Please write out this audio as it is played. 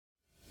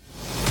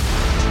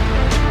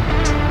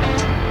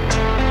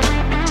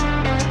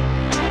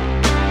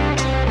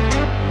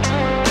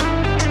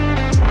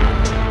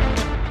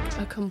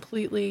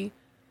completely,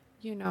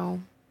 you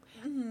know,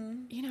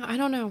 I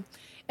don't know.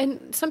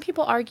 And some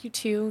people argue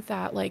too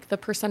that like the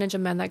percentage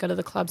of men that go to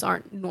the clubs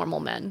aren't normal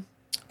men.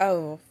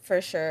 Oh,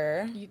 for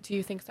sure. Do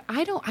you think so?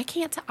 I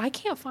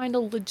can't find a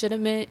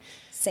legitimate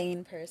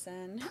Sane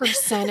person.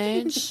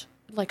 percentage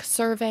like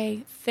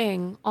survey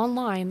thing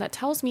online that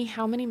tells me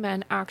how many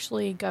men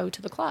actually go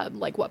to the club,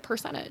 like what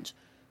percentage.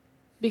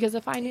 Because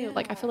if I knew,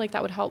 like I feel like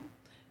that would help.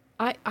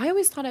 I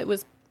always thought it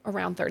was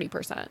around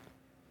 30%.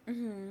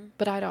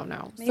 But I don't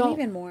know. Maybe So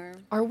even more.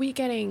 are we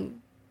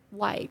getting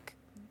like,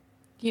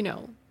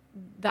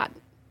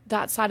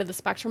 that side of the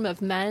spectrum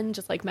of men,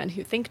 just like men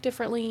who think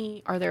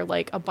differently? Are there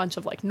like a bunch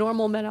of like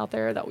normal men out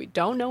there that we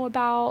don't know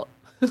about?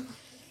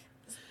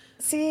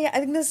 See, I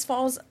think this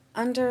falls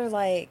under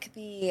like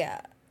the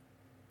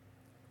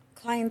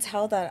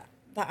clientele that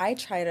I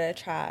try to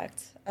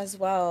attract as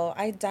well.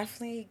 I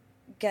definitely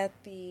get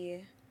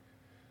the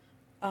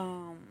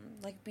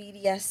like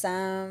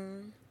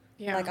BDSM,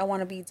 Yeah. like I want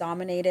to be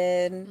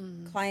dominated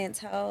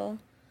clientele.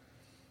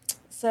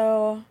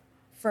 So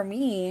for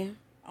me,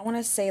 I want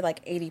to say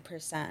like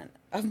 80%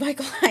 of my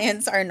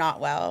clients are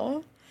not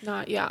well.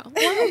 Not, yeah. Well,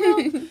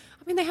 I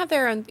mean, they have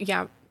their own,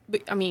 yeah.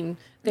 But, I mean,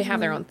 they have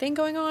their own thing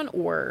going on,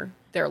 or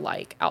they're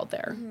like out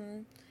there.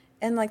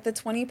 And like the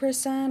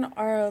 20%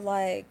 are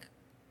like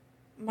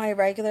my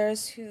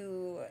regulars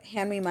who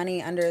hand me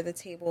money under the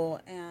table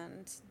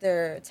and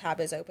their tab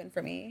is open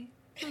for me.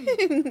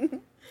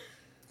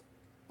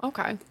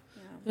 Okay.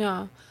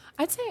 Yeah.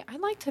 I'd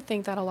like to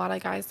think that a lot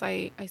of guys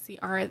I see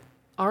are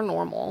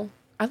normal.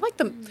 I like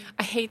them.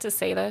 I hate to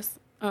say this,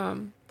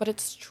 but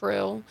it's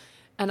true.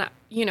 And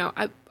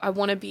I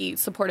want to be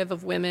supportive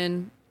of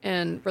women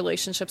and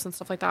relationships and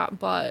stuff like that.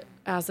 But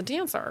as a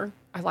dancer,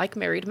 I like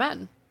married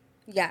men.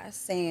 Yeah,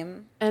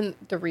 same. And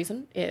the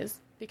reason is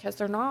because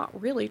they're not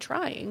really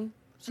trying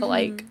to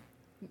like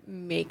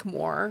make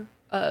more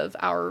of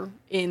our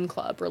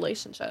in-club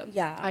relationship.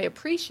 Yeah. I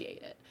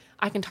appreciate it.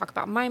 I can talk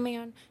about my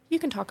man. You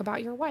can talk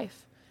about your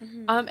wife.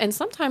 And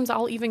sometimes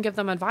I'll even give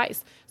them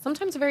advice.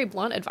 Sometimes very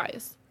blunt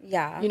advice.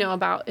 Yeah.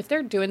 About if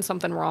they're doing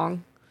something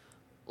wrong,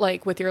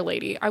 like with your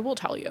lady, I will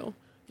tell you,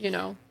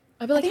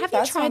 I'll be like, have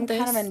you tried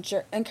this? Kind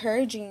of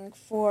encouraging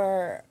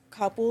for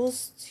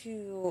couples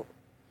to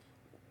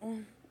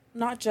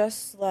not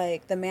just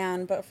like the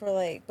man, but for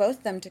like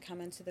both them to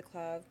come into the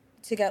club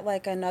to get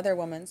like another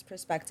woman's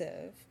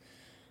perspective.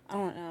 I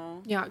don't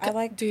know. Yeah,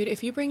 dude,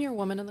 if you bring your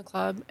woman in the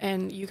club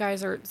and you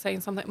guys are saying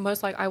something,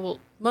 most likely I will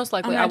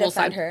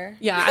side her.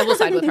 Yeah, I will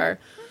side with her.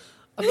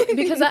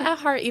 Because at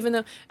heart, even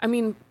though, I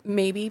mean,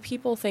 maybe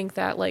people think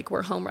that like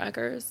we're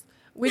homewreckers.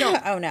 We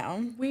don't. Oh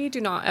no. We do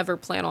not ever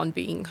plan on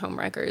being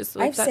homewreckers.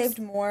 Like, I've saved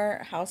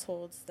more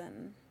households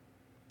than.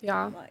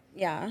 Yeah. Like,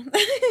 yeah.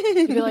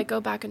 You'd be like,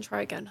 go back and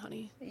try again,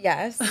 honey.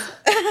 Yes.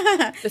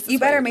 You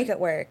better make it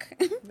work.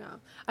 Yeah.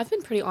 I've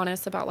been pretty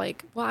honest about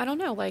like, well, I don't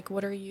know, like,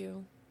 what are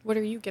you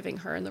giving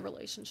her in the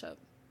relationship?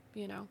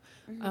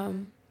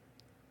 And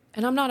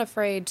I'm not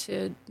afraid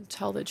to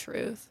tell the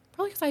truth.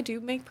 Probably because I do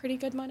make pretty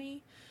good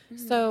money.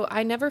 So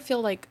I never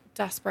feel like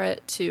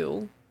desperate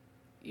to,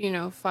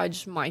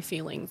 fudge my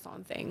feelings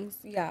on things.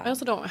 Yeah. I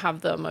also don't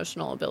have the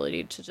emotional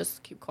ability to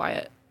just keep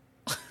quiet.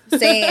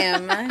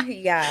 Same.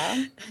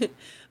 Yeah.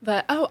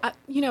 But,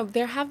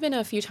 there have been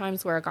a few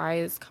times where a guy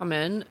has come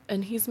in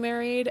and he's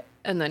married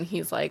and then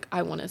he's like,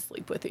 I want to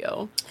sleep with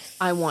you.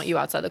 I want you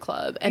outside the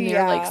club. And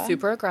they're like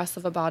super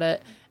aggressive about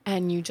it.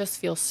 And you just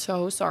feel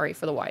so sorry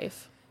for the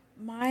wife.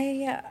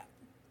 My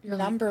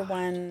number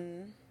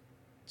one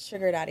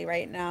sugar daddy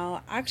right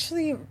now,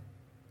 actually,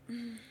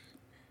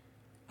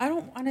 I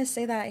don't want to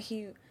say that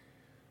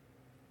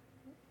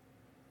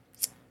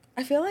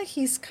I feel like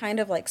he's kind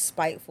of like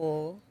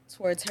spiteful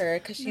towards her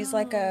because she's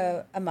like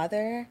a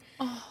mother.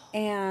 Oh.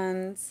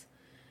 And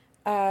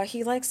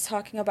he likes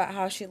talking about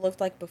how she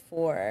looked like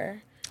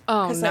before.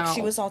 Oh, because no. like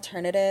she was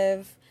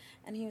alternative.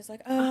 And he was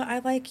like, oh, I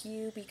like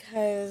you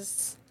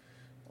because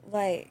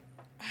like,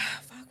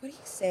 fuck, what do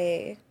you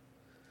say?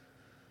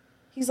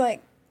 He's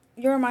like,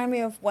 you remind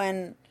me of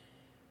when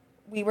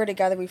we were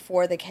together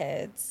before the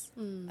kids.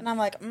 And I'm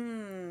like,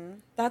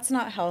 that's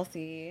not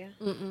healthy.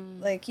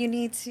 Like, you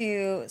need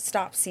to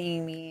stop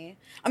seeing me.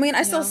 I mean,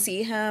 I still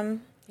see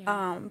him,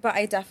 but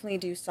I definitely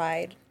do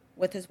side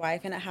with his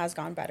wife, and it has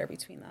gone better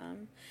between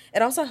them.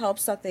 It also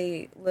helps that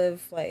they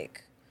live,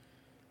 like,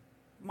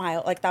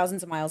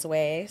 thousands of miles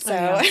away. So,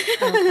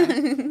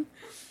 That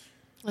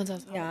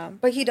does help. yeah.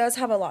 But he does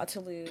have a lot to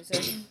lose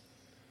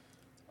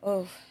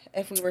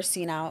if we were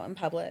seen out in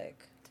public.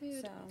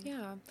 Dude, so,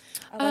 yeah.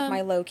 I like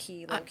my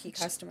low-key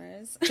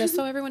customers. Just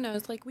so everyone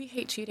knows, like, we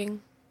hate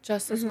cheating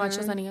just as much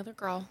as any other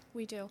girl.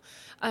 We do.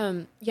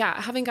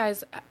 Having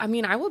guys, I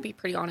mean, I will be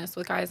pretty honest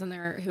with guys in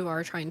there who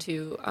are trying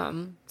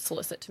to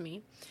solicit to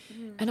me.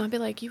 And I'll be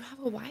like, you have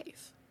a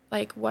wife.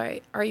 Like,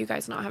 why are you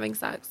guys not having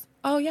sex?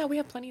 Oh, yeah, we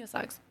have plenty of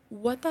sex.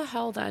 What the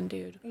hell then,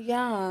 dude?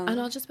 Yeah. And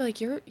I'll just be like,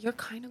 you're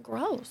kind of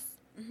gross.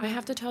 I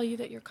have to tell you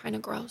that you're kind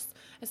of gross.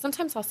 And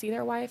sometimes I'll see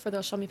their wife, or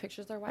they'll show me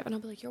pictures of their wife, and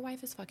I'll be like, your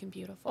wife is fucking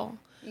beautiful.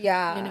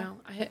 Yeah. You know,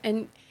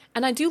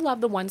 and I do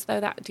love the ones,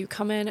 though, that do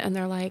come in and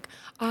they're like,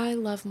 I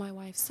love my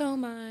wife so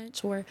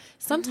much. Or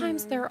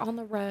sometimes they're on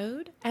the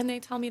road and they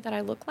tell me that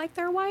I look like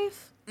their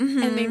wife.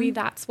 And maybe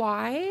that's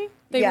why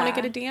they want to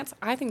get a dance.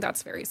 I think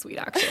that's very sweet,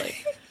 actually.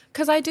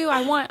 Because I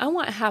want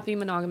a happy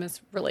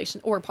monogamous relation,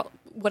 or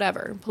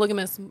whatever,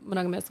 polygamous,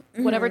 monogamous,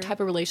 whatever type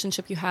of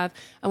relationship you have.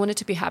 I want it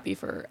to be happy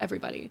for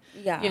everybody.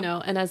 Yeah. You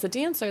know, and as a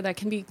dancer, that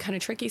can be kind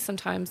of tricky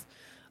sometimes,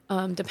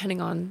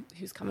 depending on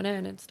who's coming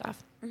in and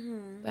stuff.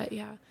 But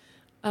yeah.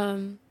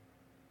 I'm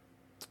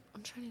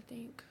trying to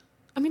think.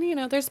 I mean, you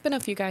know, there's been a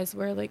few guys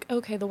where, like,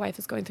 okay, the wife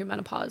is going through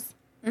menopause,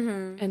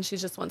 and she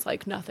just wants,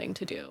 like, nothing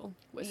to do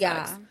with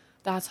sex.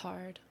 That's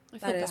hard.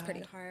 That is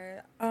pretty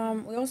hard.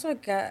 We also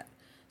get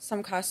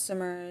some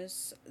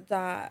customers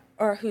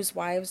whose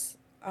wives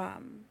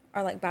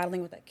are, like,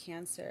 battling with, like,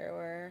 cancer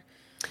or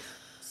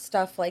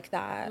stuff like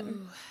that.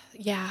 Ooh,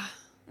 yeah.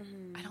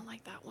 I don't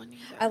like that one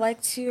either. I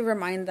like to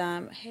remind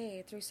them,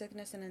 hey, through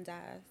sickness and in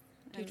death,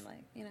 and,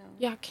 like, you know.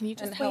 Yeah, can you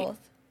just wait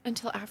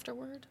until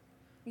afterward?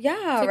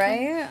 Yeah,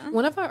 right.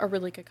 One of a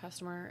really good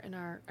customer in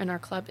our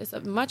club is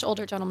a much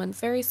older gentleman,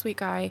 very sweet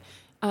guy.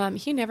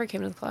 He never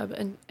came to the club,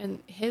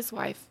 and his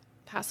wife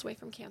passed away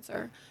from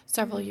cancer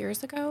several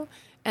years ago,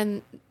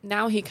 and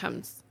now he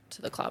comes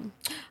to the club.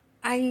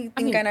 I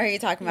mean, I know who you're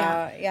talking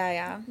about.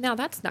 Yeah. Now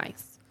that's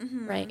nice,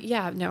 right?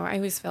 Yeah. No, I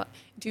always feel,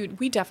 dude,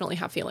 we definitely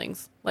have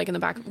feelings, like, in the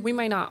back. We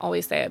might not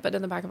always say it, but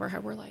in the back of our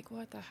head, we're like,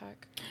 what the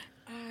heck?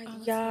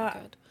 Yeah. So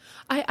good.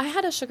 I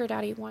had a sugar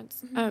daddy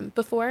once,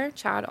 before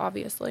Chad,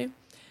 obviously.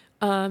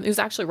 It was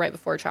actually right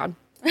before Chad.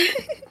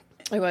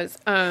 It was.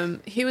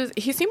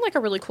 He seemed like a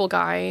really cool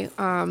guy.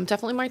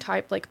 Definitely my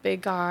type, like,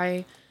 big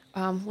guy.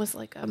 Was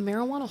like a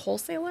marijuana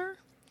wholesaler.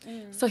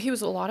 So he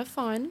was a lot of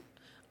fun.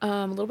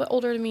 A little bit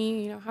older than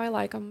me, you know how I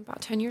like him,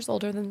 about 10 years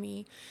older than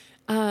me.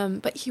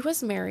 But he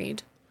was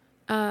married.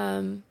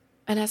 And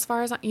as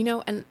far as, you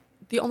know, and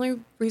the only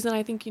reason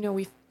I think, you know,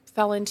 we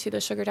fell into the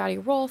sugar daddy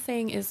role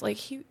thing is, like,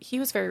 he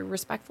was very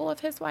respectful of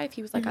his wife.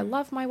 He was like, I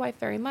love my wife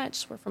very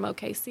much. We're from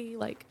OKC.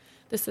 Like,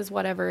 this is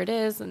whatever it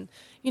is. And,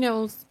 you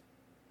know,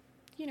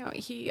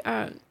 he,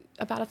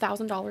 about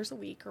 $1,000 a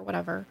week or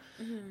whatever.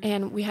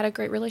 And we had a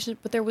great relationship.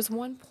 But there was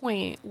one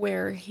point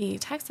where he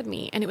texted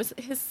me, and it was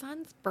his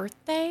son's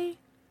birthday,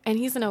 and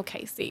he's in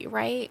OKC,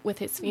 right, with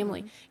his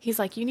family. He's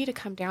like, you need to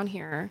come down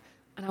here,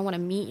 and I want to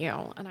meet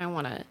you, and I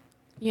want to,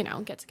 you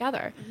know, get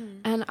together.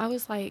 And I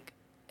was like,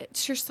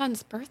 it's your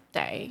son's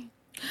birthday.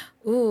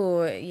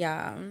 Ooh,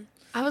 yeah.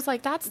 I was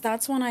like,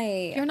 that's when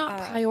you're not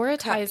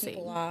prioritizing. Cut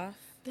people off.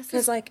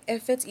 Because, like,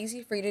 if it's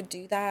easy for you to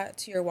do that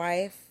to your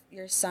wife,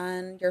 your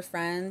son, your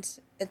friend,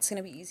 it's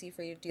going to be easy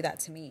for you to do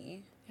that to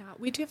me. Yeah,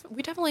 we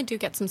definitely do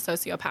get some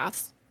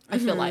sociopaths, I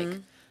feel like.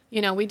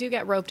 You know, we do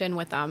get roped in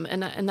with them,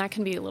 and that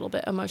can be a little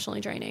bit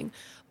emotionally draining.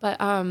 But,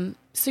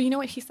 so you know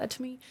what he said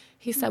to me?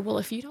 He said, well,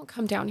 if you don't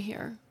come down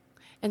here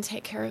and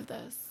take care of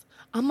this,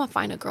 I'm going to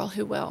find a girl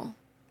who will.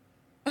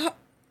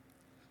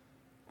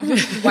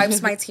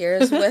 Wipes my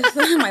tears with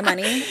my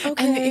money. Okay.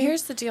 And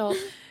here's the deal.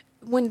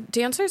 When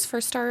dancers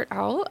first start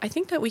out, I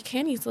think that we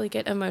can easily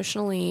get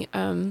emotionally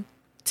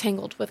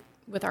tangled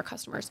with our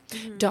customers.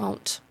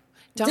 Don't.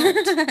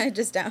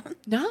 Just don't.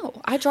 No,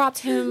 I dropped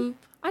him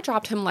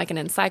like an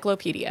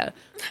encyclopedia,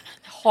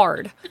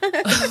 hard.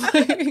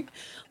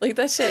 Like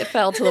that shit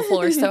fell to the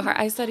floor so hard.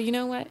 I said, you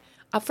know what?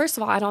 First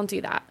of all, I don't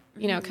do that,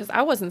 you know, because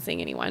I wasn't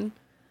seeing anyone,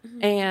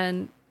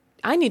 and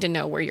I need to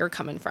know where you're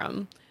coming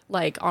from,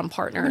 like, on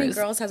partners. How many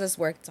girls has this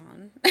worked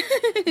on?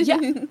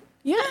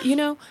 yeah, you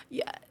know,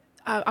 yeah.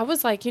 I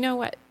was like, you know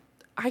what?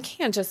 I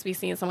can't just be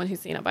seeing someone who's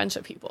seen a bunch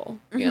of people.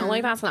 You know,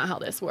 like, that's not how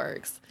this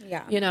works.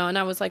 Yeah. You know, and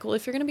I was like, well,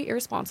 if you're going to be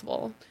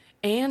irresponsible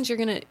and you're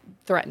going to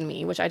threaten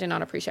me, which I did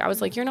not appreciate, I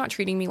was like, you're not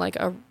treating me like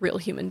a real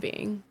human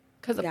being.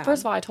 Because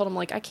first of all, I told him,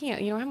 like, I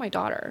can't. You know, I have my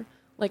daughter.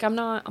 Like, I'm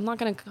not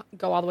going to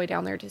go all the way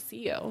down there to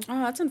see you. Oh,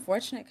 that's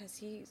unfortunate because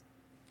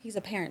he's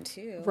a parent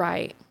too.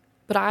 Right.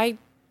 But a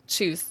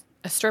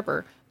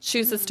stripper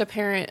chooses to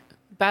parent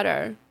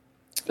better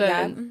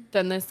than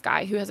this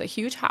guy who has a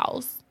huge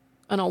house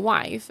and a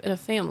wife and a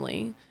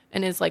family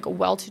and is, like, a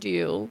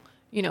well-to-do,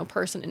 you know,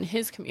 person in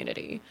his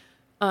community.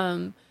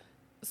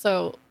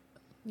 So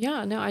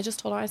yeah, no, I just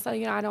told him, I said,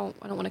 you know, I don't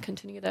want to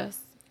continue this.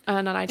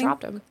 And then I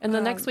dropped him. And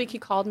the next week he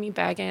called me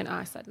begging, and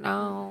I said,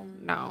 no.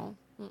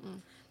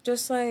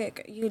 Just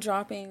like you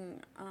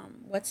dropping,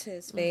 what's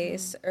his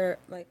face, or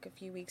like a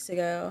few weeks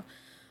ago.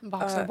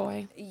 Boxer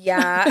boy.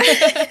 Yeah.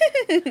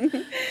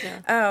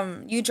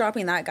 You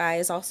dropping that guy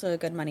is also a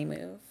good money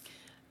move.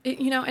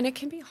 You know, and it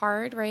can be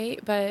hard, right?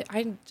 But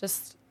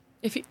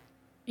if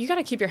you got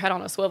to keep your head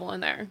on a swivel in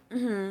there.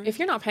 If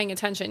you're not paying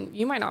attention,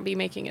 you might not be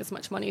making as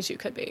much money as you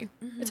could be.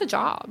 It's a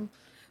job,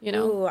 you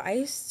know? Ooh, I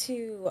used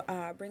to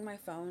bring my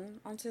phone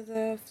onto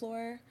the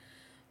floor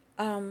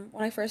when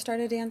I first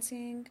started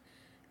dancing,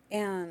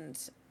 and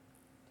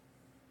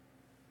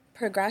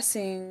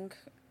progressing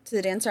to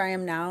the dancer I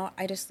am now,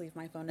 I just leave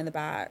my phone in the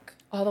back.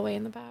 All the way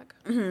in the back?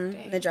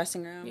 In the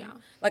dressing room. Yeah.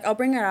 Like, I'll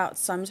bring it out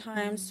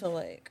sometimes to,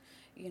 like,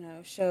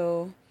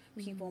 show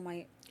people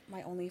my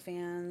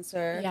OnlyFans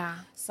or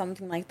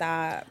something like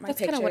that. My That's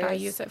pictures. kind of what I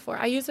use it for.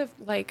 I use it,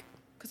 like,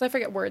 because I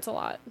forget words a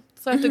lot.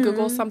 So I have to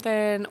Google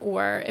something,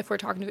 or if we're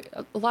talking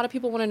to... A lot of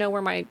people want to know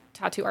where my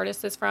tattoo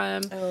artist is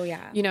from. Oh,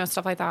 yeah.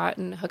 Stuff like that,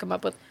 and hook them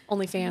up with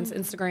OnlyFans,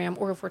 Instagram,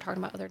 or if we're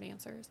talking about other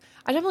dancers.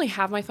 I definitely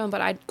have my phone,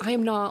 but I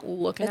am not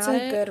looking at it.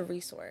 It's a good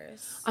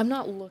resource. I'm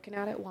not looking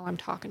at it while I'm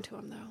talking to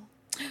them,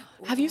 though.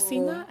 Have you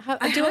seen that?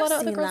 Do a lot of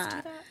other girls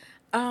do that?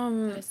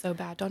 That is so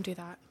bad. Don't do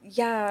that.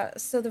 Yeah.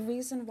 So the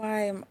reason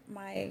why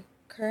my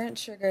current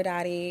sugar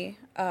daddy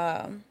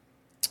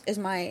is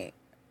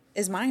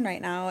mine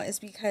right now is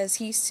because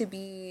he used to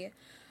be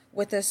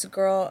with this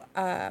girl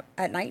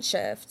at night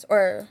shift,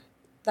 or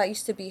that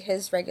used to be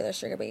his regular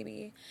sugar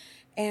baby,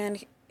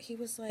 and he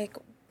was like,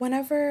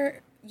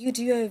 whenever you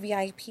do a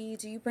VIP,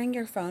 do you bring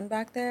your phone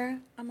back there?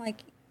 I'm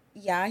like,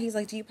 yeah. He's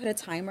like, do you put a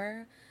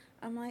timer?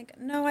 I'm like,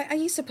 no, I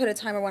used to put a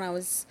timer when I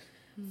was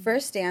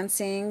first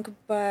dancing,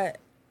 but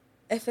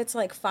if it's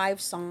like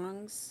 5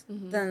 songs,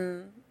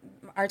 then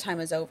our time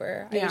is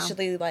over. I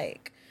usually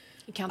like...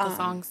 You count the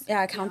songs.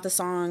 Yeah, I count the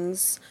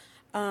songs.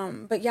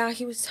 But yeah,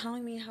 he was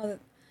telling me how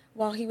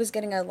while he was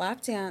getting a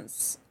lap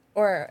dance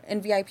or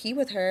in VIP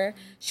with her,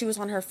 she was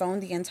on her phone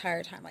the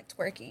entire time, like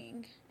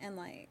twerking and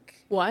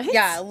like... What?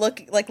 Yeah,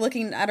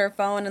 looking at her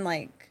phone and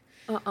like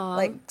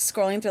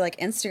scrolling through like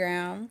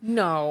Instagram.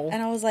 No.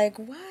 And I was like,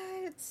 what?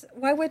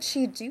 Why would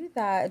she do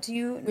that? Do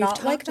you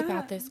not like that? We've talked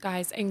about this,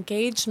 guys.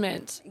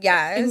 Engagement.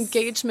 Yes.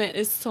 Engagement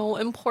is so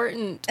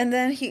important. And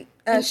then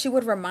she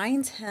would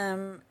remind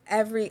him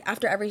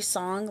after every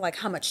song, like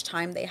how much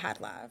time they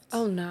had left.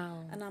 Oh,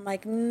 no. And I'm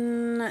like,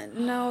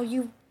 no,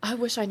 you... I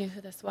wish I knew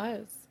who this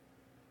was.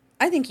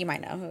 I think you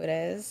might know who it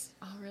is.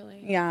 Oh,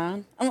 really? Yeah.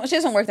 She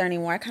doesn't work there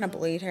anymore. I kind of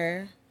bullied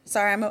her.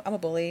 Sorry, I'm a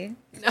bully.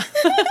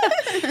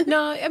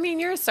 No, I mean,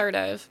 you're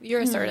assertive.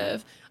 You're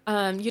assertive.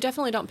 You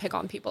definitely don't pick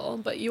on people,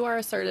 but you are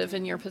assertive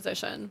in your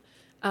position.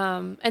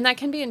 And that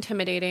can be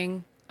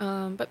intimidating,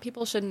 but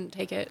people shouldn't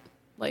take it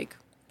like...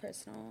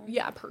 Personal.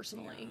 Yeah,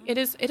 personally. Yeah. It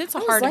is a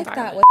hard environment.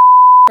 That with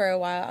for a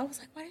while. I was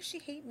like, why does she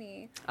hate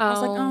me? I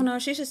was like, oh no,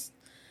 she's just...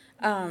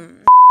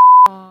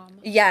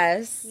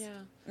 Yes. Yeah.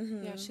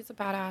 Mm-hmm. Yeah, she's a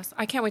badass.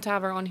 I can't wait to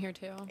have her on here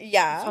too.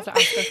 Yeah. I'll have to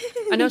ask her.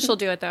 I know she'll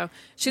do it though.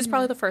 She's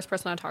probably the first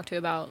person I talk to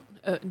about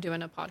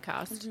doing a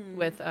podcast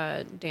with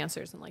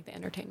dancers in like the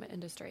entertainment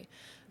industry.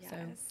 Yes.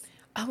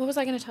 So, what was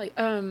I going to tell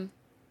you?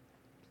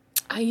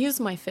 I use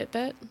my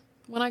Fitbit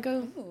when I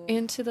go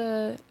into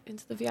the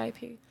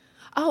VIP.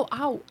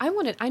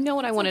 I know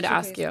what I wanted to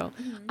ask you.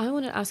 I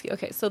wanted to ask you.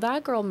 Okay, so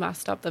that girl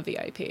messed up the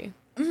VIP.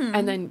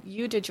 And then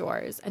you did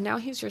yours, and now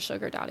he's your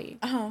sugar daddy.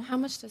 How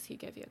much does he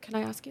give you? Can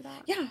I ask you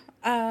that?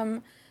 Yeah.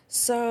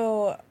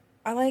 So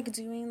I like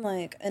doing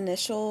like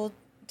initial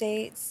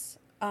dates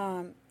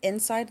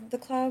inside the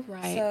club.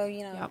 Right. So,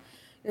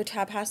 your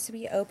tab has to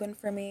be open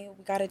for me.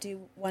 We got to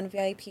do one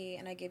VIP,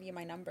 and I give you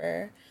my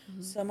number.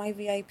 So my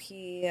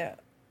VIP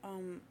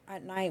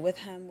at night with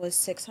him was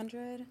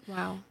 $600.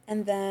 Wow.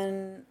 And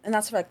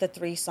that's for like the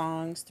 3 or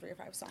 5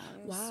 songs.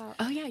 Wow.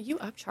 Oh yeah, you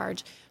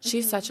upcharge.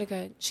 She's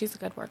she's a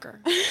good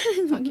worker.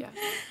 Fuck yeah.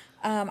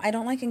 I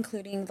don't like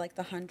including like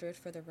the 100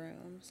 for the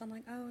room. So I'm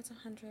like, oh, it's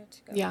 100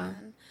 to go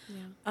in.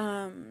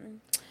 Yeah.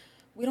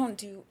 We don't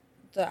do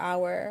the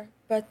hour,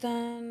 but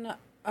then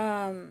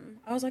I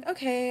was like,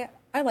 okay,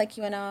 I like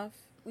you enough.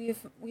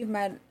 We've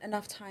met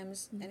enough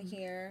times in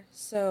here,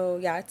 so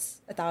yeah,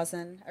 it's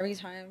 $1,000 every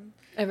time.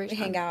 We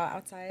hang out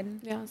outside.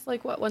 Yeah, it's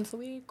like what, once a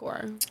week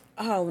or?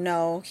 Oh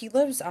no, he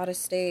lives out of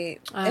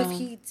state. If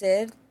he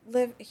did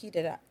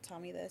tell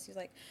me this. He's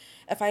like,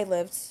 if I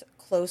lived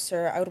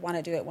closer, I would want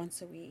to do it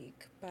once a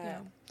week.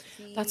 But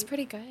that's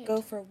pretty good.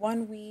 Go for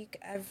 1 week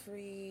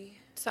every.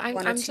 So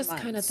I'm just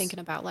kind of thinking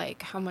about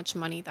like how much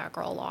money that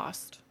girl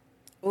lost.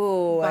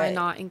 Ooh, by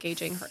not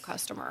engaging her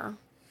customer.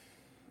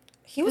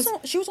 She was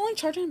only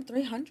charging him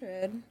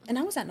 $300, and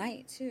that was at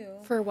night too.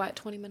 For what,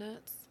 20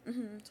 minutes?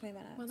 20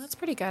 minutes. Well, that's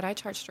pretty good. I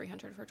charge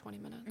 $300 for 20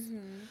 minutes.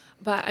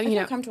 But I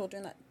feel comfortable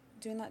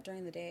doing that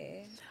during the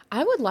day.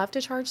 I would love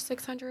to charge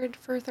 $600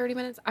 for 30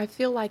 minutes. I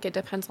feel like it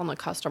depends on the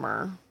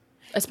customer,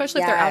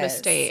 especially if they're out of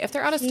state. If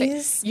they're out of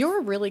state,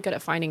 you're really good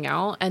at finding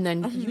out, and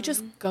then you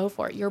just go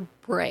for it. You're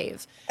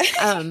brave.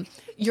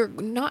 You're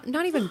not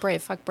even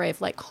brave. Fuck brave.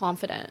 Like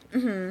confident.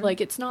 Like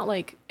it's not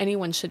like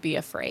anyone should be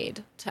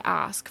afraid to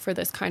ask for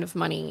this kind of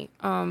money.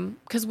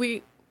 Because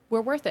we're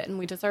worth it and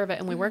we deserve it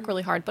and we work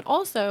really hard. But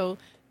also,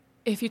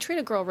 if you treat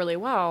a girl really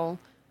well,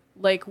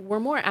 like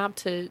we're more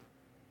apt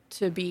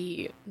to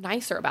be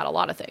nicer about a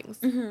lot of things.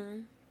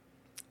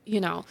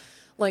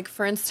 Like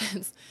for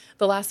instance,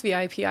 the last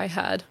VIP I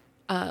had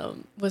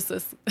was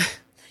this.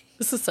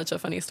 This is such a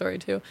funny story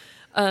too.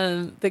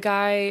 The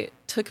guy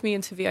took me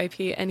into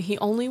VIP and he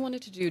only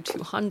wanted to do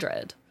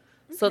 200.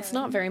 So it's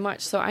not very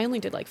much. So I only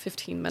did like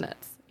 15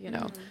 minutes,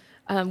 well,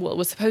 it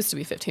was supposed to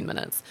be 15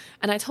 minutes.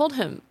 And I told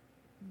him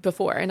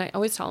before, and I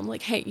always tell him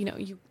like, hey,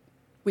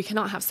 we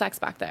cannot have sex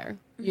back there.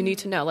 You need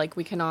to know, like,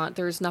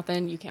 there's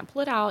nothing, you can't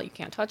pull it out. You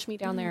can't touch me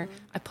down there.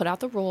 I put out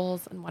the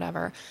rules and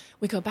whatever.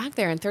 We go back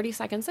there and 30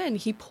 seconds in,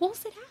 he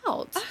pulls it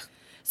out.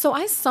 So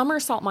I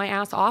somersault my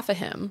ass off of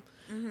him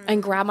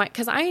and grab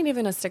because I ain't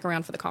even gonna stick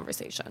around for the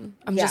conversation.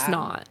 I'm just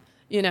not,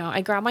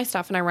 I grab my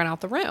stuff and I run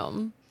out the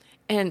room.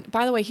 And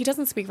by the way, he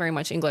doesn't speak very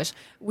much English.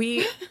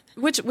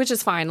 Which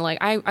is fine. Like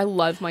I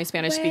love my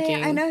Spanish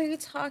speaking. I know who you're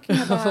talking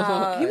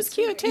about. He was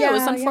cute too. It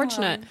was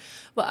unfortunate.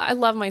 But I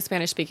love my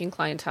Spanish speaking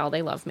clientele.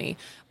 They love me.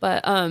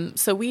 But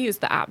so we used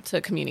the app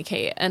to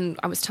communicate, and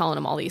I was telling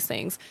him all these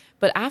things.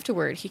 But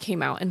afterward, he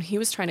came out and he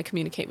was trying to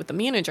communicate with the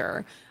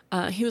manager.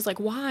 He was like,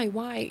 why,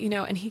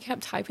 and he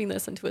kept typing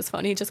this into his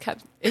phone. He just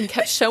kept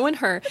showing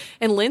her.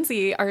 And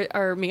Lindsay,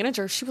 our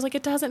manager, she was like,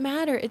 it doesn't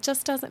matter. It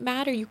just doesn't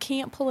matter. You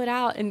can't pull it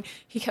out. And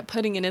he kept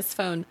putting in his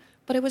phone,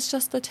 but it was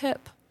just the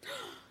tip.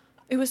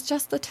 It was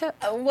just the tip.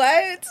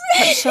 What?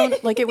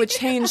 Like it would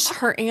change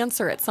her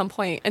answer at some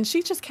point. And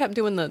she just kept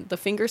doing the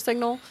finger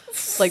signal,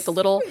 like the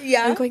little,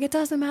 and going, it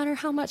doesn't matter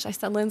how much. I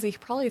said, Lindsay, he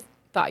probably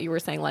thought you were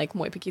saying like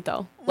muy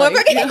poquito. Like,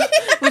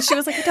 when she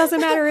was like, it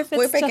doesn't matter if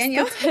it's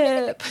just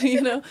the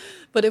tip,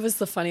 But it was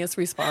the funniest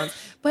response.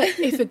 But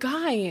if a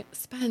guy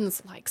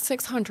spends like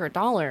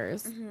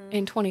 $600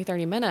 in 20,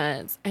 30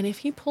 minutes, and if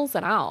he pulls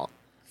it out,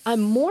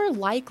 I'm more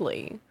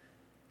likely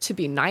to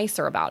be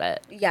nicer about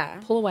it. Yeah.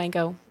 Pull away and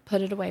go,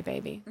 put it away,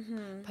 baby.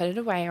 Put it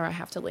away or I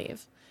have to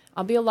leave.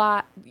 I'll be a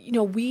lot,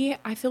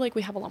 I feel like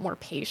we have a lot more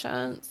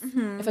patience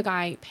if a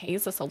guy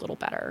pays us a little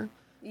better.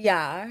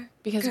 Yeah.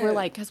 Because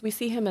because we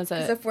see him as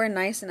Because if we're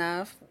nice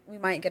enough, we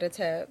might get a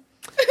tip.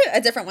 A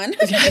different one.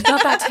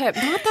 Not that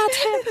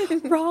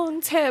tip.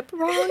 Wrong tip.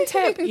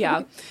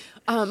 Yeah.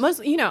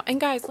 And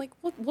guys, like,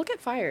 we'll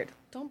get fired.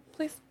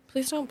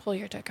 Please don't pull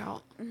your dick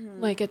out.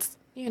 Like, it's,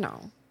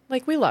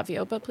 like, we love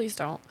you, but please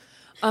don't.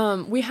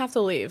 We have to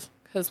leave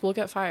because we'll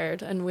get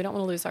fired and we don't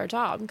want to lose our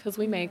job because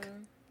we make,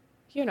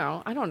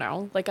 I don't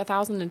know, like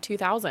 $1,000 and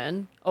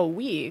 $2,000 a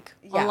week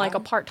on like a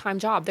part-time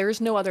job.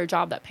 There's no other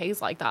job that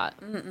pays like that.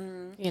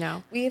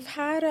 We've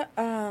had,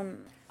 I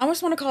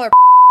almost want to call her.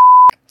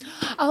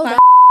 Oh, that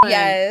one.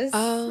 Yes.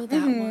 Oh,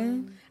 that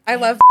one. I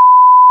love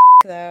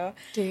though.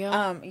 Do you?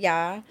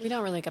 Yeah. We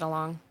don't really get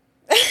along.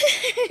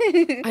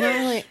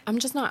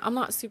 I'm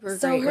not super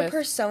so great her with...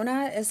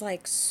 persona is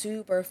like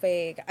super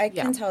fake. I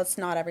can tell it's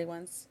not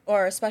everyone's,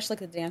 or especially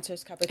like the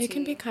dancer's cup of tea. It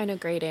can be kind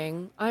of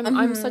grating.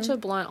 I'm such a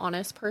blunt,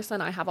 honest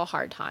person. I have a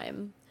hard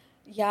time.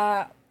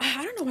 Yeah.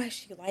 I don't know why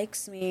she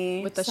likes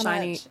me. With the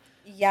shiny... Much.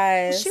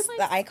 Yes.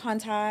 The eye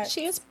contact.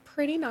 She is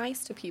pretty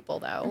nice to people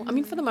though. I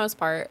mean, for the most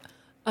part.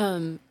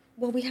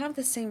 Well, we have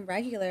the same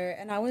regular,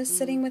 and I was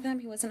sitting with him.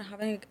 He wasn't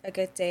having a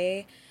good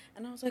day.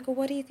 And I was like, well,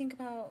 what do you think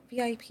about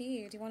VIP?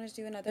 Do you want to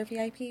do another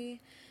VIP?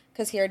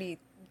 Because he already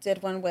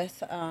did one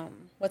with,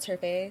 what's her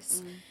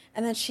face?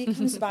 And then she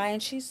comes by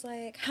and she's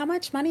like, how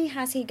much money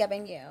has he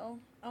given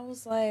you? I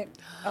was like,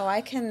 oh,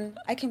 I can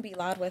be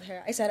loud with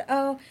her. I said,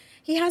 oh,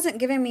 he hasn't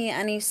given me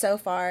any so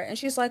far. And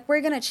she's like,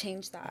 we're going to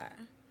change that.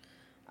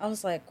 I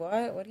was like,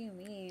 what? What do you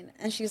mean?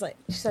 And she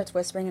starts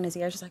whispering in his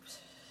ear. She's like...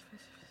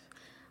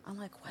 I'm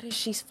like, what is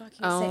she fucking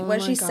saying? What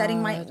is she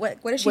setting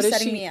what is she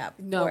setting me up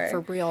for? No, for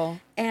real.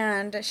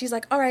 And she's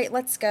like, all right,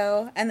 let's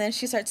go. And then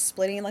she starts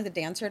splitting like the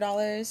dancer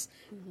dollars.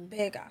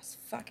 Big ass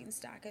fucking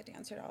stack of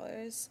dancer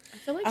dollars. I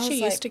feel like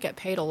she used to get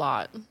paid a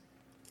lot.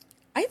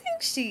 I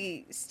think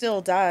she still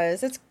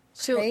does. It's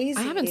crazy.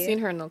 I haven't seen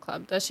her in the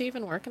club. Does she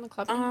even work in the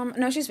club?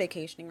 No, she's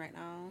vacationing right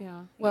now.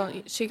 Yeah. Well,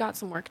 she got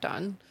some work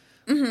done.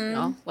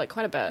 Like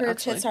quite a bit. Her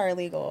tits are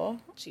illegal.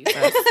 Jesus.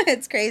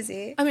 It's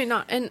crazy. I mean,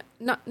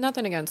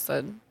 nothing against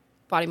the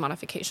body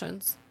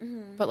modifications,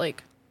 but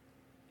like,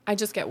 I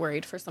just get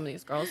worried for some of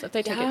these girls if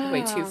they take it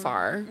way too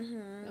far.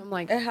 I'm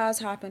like, it has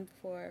happened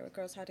before. Where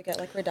girls had to get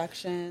like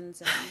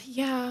reductions. And,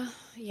 yeah.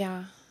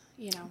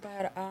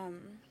 But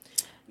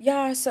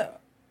so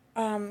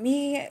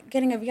me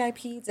getting a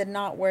VIP did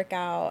not work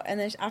out, and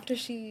then after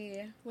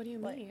she. What do you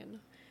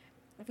mean?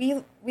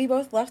 We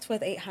both left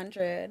with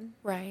 800.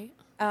 Right.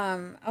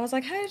 I was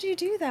like, how did you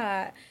do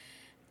that?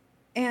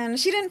 And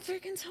she didn't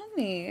freaking tell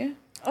me.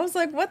 I was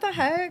like, what the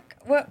heck?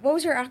 What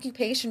was your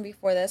occupation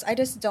before this? I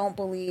just don't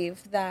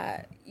believe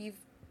that you've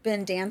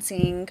been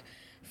dancing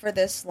for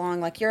this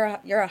long. Like, you're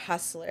a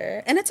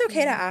hustler. And it's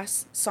okay to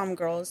ask some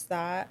girls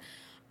that.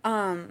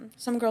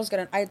 Some girls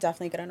I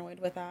definitely get annoyed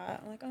with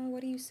that. I'm like, oh,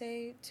 what do you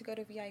say to go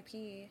to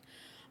VIP?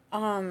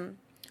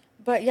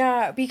 But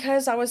yeah,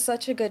 because I was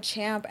such a good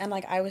champ and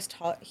like I was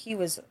taught, he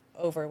was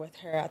over with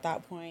her at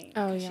that point.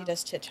 Oh, yeah. She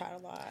does chit chat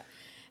a lot.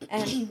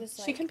 And he was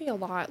like, she can be a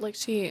lot. Like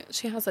she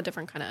has a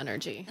different kind of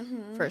energy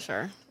for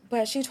sure.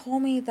 But she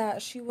told me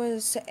that she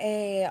was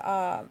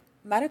a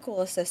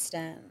medical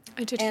assistant.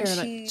 I did hear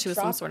that she was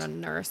some sort of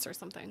nurse or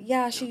something.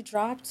 Yeah, she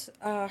dropped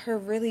her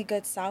really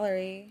good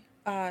salary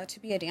to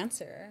be a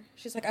dancer.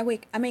 She's like,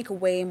 I make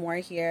way more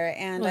here,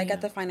 and I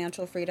get the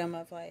financial freedom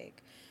of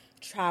like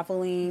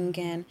traveling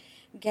and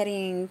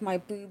getting my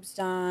boobs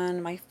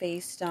done, my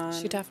face done.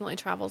 She definitely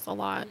travels a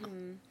lot.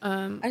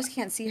 I just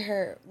can't see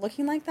her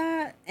looking like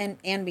that and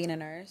being a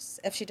nurse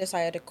if she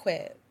decided to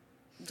quit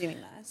doing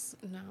this.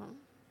 No.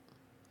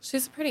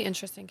 She's a pretty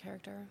interesting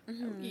character.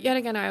 Yet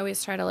again, I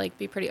always try to like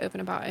be pretty open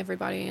about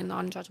everybody and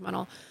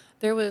non-judgmental.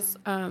 There was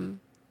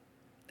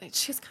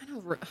she's kind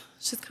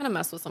of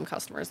messed with some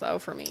customers though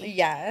for me.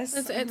 Yes.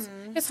 It's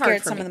hard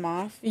scared for some me. of them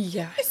off.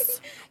 Yes.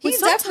 She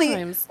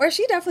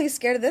definitely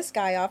scared this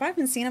guy off. I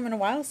haven't seen him in a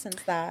while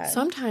since that.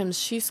 Sometimes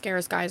she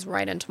scares guys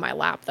right into my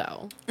lap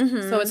though.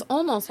 So it's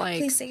almost like,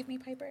 please save me,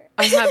 Piper.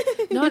 I have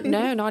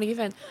not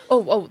even.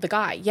 Oh, the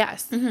guy.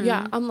 Yes.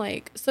 Yeah. I'm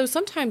like, so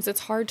sometimes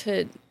it's hard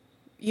to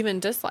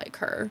even dislike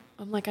her.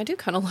 I'm like, I do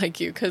kind of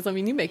like you because, I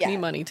mean, you make me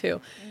money too.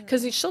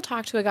 Because she'll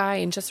talk to a guy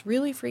and just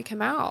really freak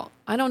him out.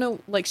 I don't know.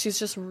 Like, she's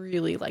just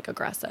really, like,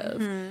 aggressive.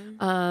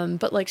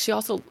 But, like,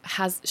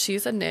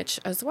 she's a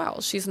niche as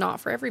well. She's not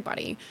for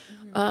everybody.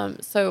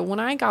 So when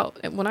I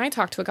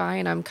talk to a guy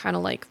and I'm kind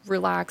of, like,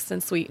 relaxed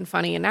and sweet and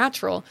funny and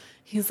natural,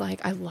 he's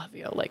like, I love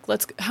you.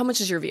 Like, how much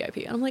is your VIP?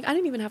 And I'm like, I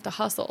didn't even have to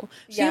hustle.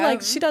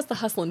 She does the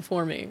hustling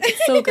for me.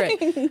 It's so great.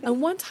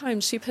 And one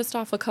time she pissed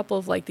off a couple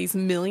of like these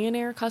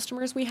millionaire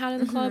customers we had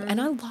in the club.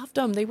 And I loved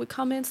them. They would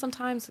come in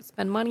sometimes and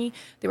spend money.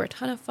 They were a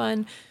ton of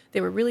fun.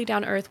 They were really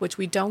down to earth, which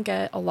we don't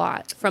get a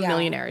lot from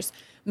millionaires.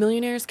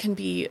 Millionaires can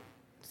be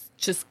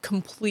just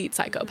complete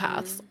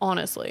psychopaths,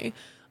 honestly.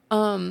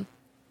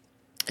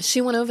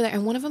 She went over there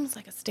and one of them was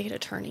like a state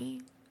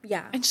attorney.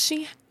 Yeah. And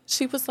she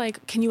was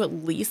like, can you at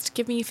least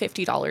give me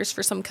 $50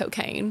 for some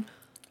cocaine?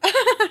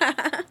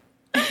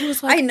 And he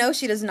was like, I know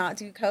she does not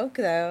do coke,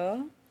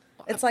 though.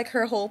 It's like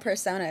her whole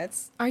persona.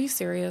 Are you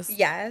serious?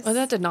 Yes. Well,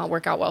 that did not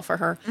work out well for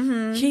her.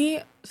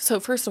 So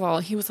first of all,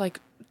 he was like,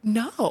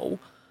 no.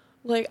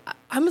 Like,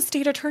 I'm a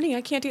state attorney.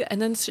 I can't do that.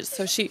 And then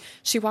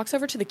she walks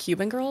over to the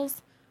Cuban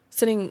girls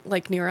sitting,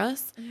 like, near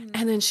us.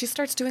 And then she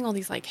starts doing all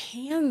these, like,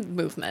 hand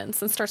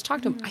movements and starts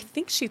talking to him. I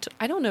think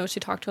I don't know if she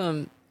talked to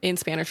him in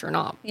Spanish or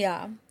not.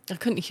 Yeah. I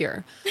couldn't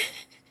hear.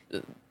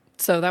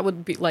 So that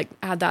would be like,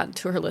 add that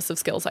to her list of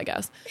skills, I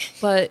guess.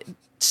 But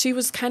she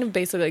was kind of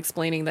basically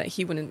explaining that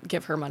he wouldn't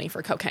give her money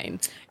for cocaine.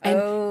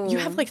 And you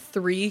have like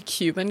 3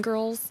 Cuban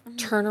girls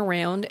turn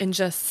around and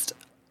just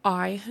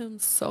eye him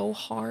so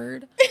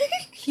hard.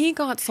 He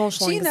got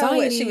social anxiety. She knew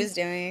what she was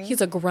doing.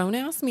 He's a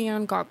grown-ass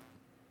man, got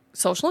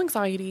social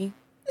anxiety,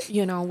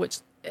 which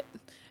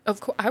of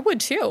course I would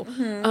too.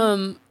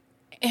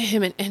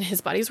 Him and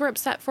his buddies were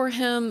upset for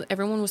him.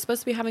 Everyone was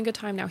supposed to be having a good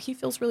time. Now he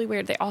feels really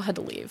weird. They all had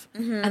to leave.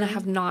 And I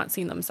have not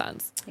seen them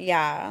since.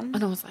 Yeah.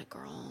 And I was like,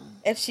 girl.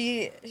 If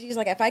she's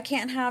like, if I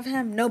can't have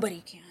him,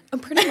 nobody can.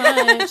 Pretty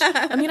much.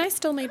 I mean, I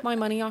still made my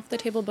money off the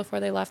table before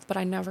they left, but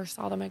I never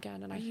saw them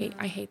again. And I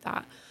hate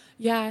that.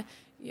 Yeah.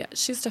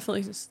 She's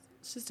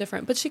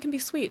different. But she can be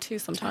sweet too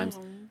sometimes.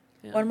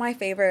 Yeah. One of my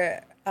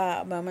favorite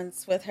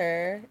moments with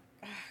her,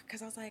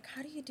 because I was like,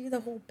 how do you do the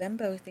whole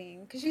bimbo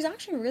thing? Because she's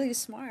actually really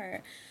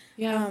smart.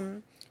 Yeah.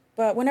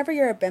 But whenever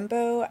you're a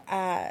bimbo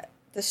at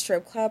the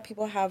strip club,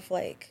 people have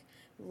like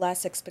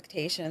less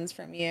expectations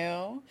from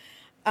you.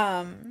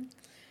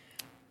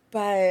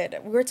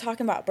 But we were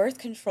talking about birth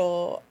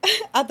control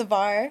at the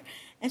bar,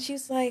 and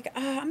she's like,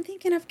 I'm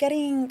thinking of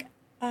getting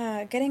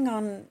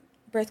on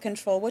birth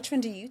control. Which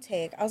one do you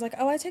take? I was like,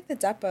 I take the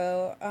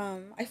Depo.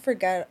 I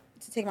forget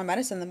to take my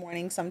medicine in the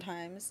morning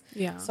sometimes.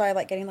 Yeah. So I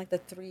like getting like the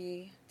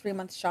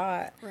 3-month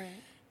shot. Right.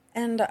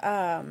 And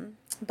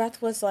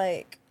Beth was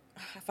like,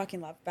 I fucking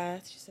love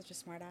Beth. She's such a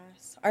smart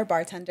ass. Our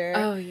bartender.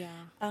 Oh,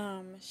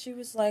 yeah. She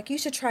was like, you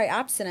should try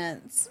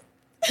abstinence.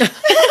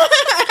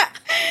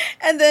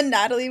 And then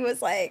Natalie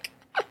was like,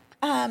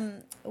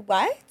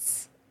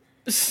 what?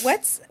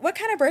 What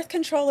kind of birth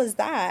control is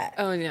that?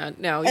 Oh, yeah,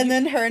 no. And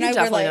then her and I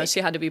were like, know she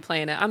had to be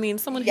playing it. I mean,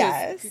 someone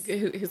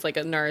who's like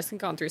a nurse and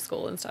gone through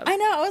school and stuff. I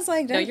know. I was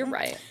like, no, you're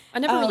right. I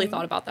never really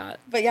thought about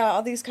that. But yeah,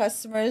 all these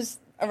customers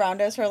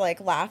around us were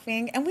like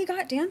laughing, and we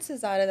got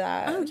dances out of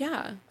that. Oh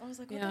yeah. I was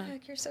like, what the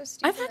heck? You're so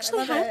stupid. I've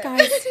actually had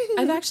guys.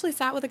 I've actually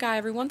sat with a guy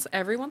every once in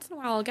a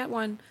while. I'll get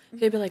one.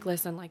 He'd be like,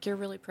 listen, like, you're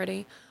really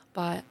pretty,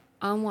 but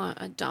I want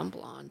a dumb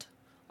blonde.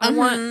 I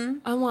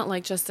want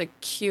like just a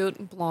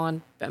cute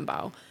blonde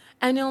bimbo.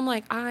 And I'm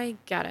like, I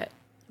get it.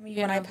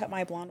 I put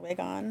my blonde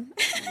wig on.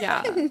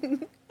 Yeah.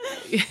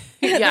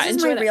 Yeah, this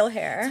is my real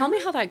hair. Tell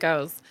me how that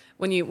goes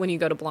when you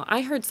go to blonde.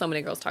 I heard so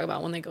many girls talk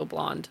about when they go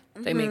blonde,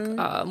 they make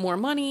more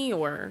money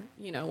or,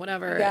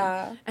 whatever.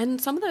 Yeah. And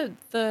some of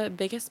the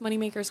biggest money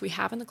makers we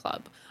have in the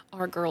club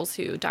are girls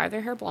who dye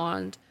their hair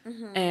blonde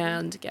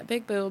and get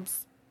big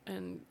boobs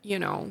and,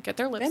 get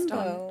their lips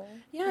done.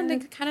 Yeah, and they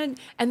kind of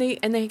and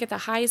they get the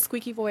high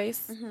squeaky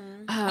voice.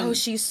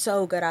 She's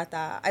so good at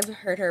that. I've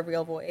heard her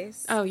real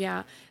voice. Oh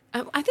yeah,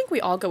 I think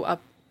we all go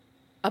up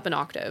an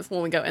octave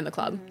when we go in the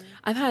club.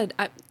 I've had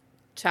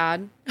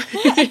Chad.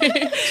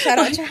 Shout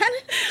out Chad.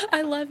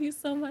 I love you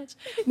so much.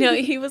 No,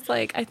 he was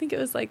like, I think it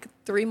was like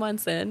 3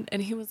 months in,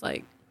 and he was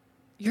like,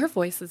 your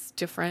voice is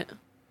different.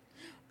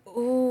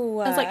 Ooh.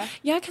 I was like,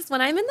 yeah, because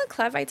when I'm in the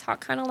club, I talk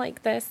kind of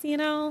like this,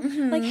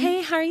 like,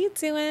 hey, how are you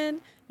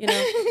doing? You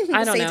know,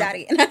 I don't Say know.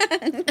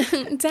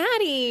 daddy.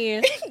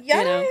 Daddy.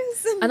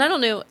 Yes. You know? And I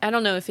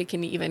don't know if it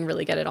can even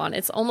really get it on.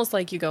 It's almost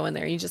like you go in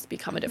there, you just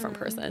become a different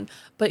person.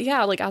 But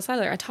yeah, like outside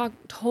of there, I talk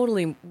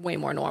totally way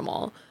more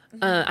normal.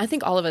 I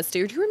think all of us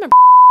do. Do you remember?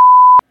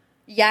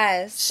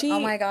 Yes. Oh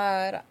my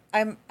God.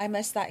 I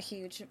missed that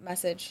huge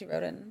message she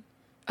wrote in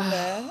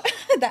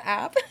the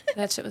app.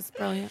 That shit was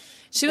brilliant.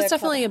 She was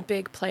definitely a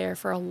big player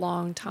for a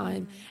long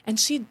time. And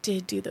she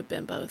did do the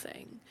bimbo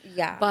thing.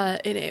 Yeah.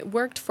 But it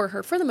worked for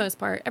her for the most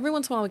part. Every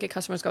once in a while we get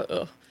customers go,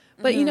 ugh.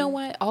 But you know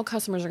what? All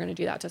customers are going to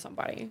do that to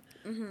somebody.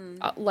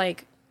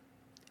 Like,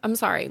 I'm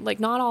sorry.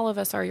 Like, not all of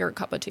us are your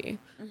cup of tea.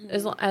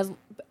 As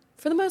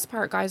for the most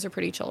part, guys are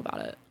pretty chill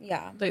about it.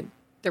 Yeah.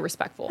 They're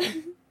respectful.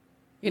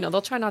 You know,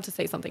 they'll try not to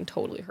say something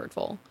totally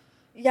hurtful.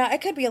 Yeah,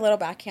 it could be a little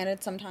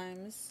backhanded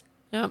sometimes.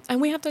 Yeah,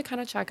 and we have to kind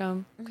of check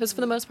them because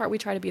for the most part, we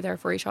try to be there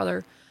for each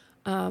other.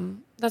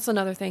 That's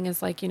another thing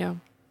is like, you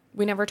know,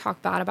 we never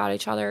talk bad about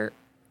each other,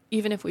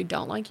 even if we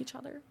don't like each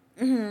other,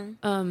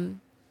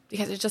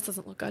 because it just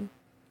doesn't look good.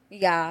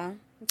 Yeah,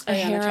 it's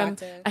very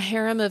unattractive. A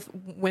harem of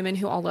women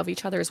who all love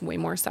each other is way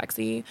more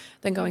sexy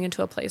than going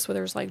into a place where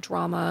there's like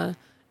drama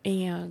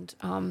and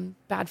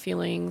bad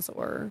feelings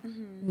or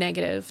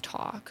negative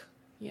talk.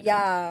 You know?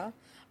 Yeah,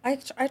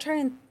 I try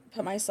and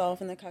put myself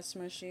in the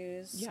customer's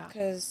shoes. Yeah.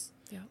 Because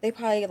they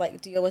probably like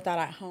deal with that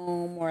at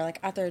home or like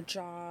at their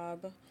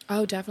job.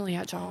 Oh, definitely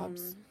at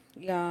jobs.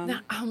 Yeah. Now,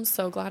 I'm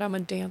so glad I'm a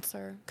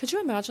dancer. Could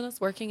you imagine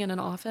us working in an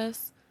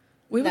office?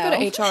 We would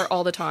go to HR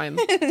all the time.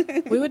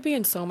 We would be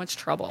in so much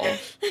trouble.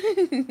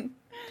 They'd be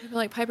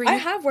like, Piper, I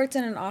have worked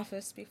in an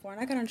office before, and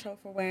I got in trouble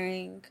for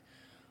wearing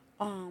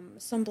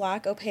some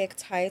black opaque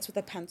tights with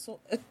a pencil.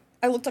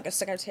 I looked like a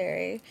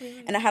secretary,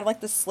 and I had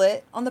like the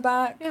slit on the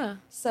back. Yeah.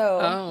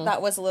 So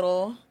that was a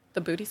little...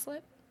 The booty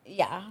slit?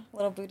 Yeah,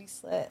 little booty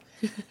slit.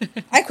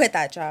 I quit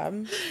that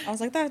job. I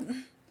was like, it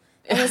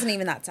wasn't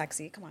even that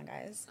sexy. Come on,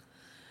 guys.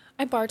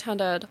 I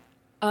bartended.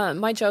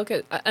 My joke,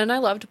 and I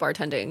loved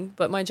bartending,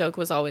 but my joke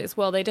was always,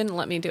 well, they didn't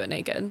let me do it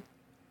naked.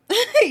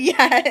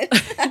 Yes.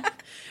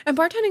 And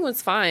bartending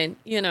was fine,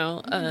 you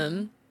know.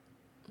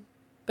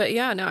 But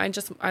yeah, no,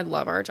 I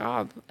love our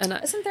job. And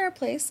Isn't there a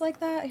place like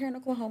that here in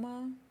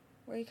Oklahoma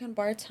where you can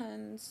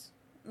bartend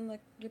in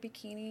like your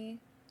bikini?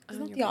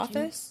 Isn't that The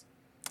Office?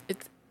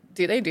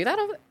 Do they do that?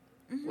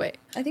 Wait.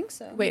 I think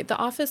so. Wait, The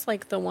Office,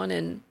 like the one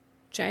in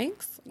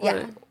Jenks?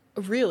 Yeah.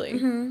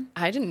 Really?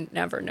 I didn't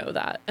never know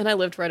that. And I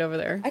lived right over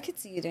there. I could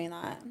see you doing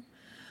that.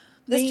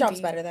 This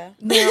job's better, though.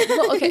 No,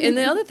 well, okay, and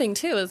the other thing,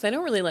 too, is they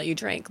don't really let you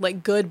drink.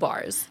 Like, good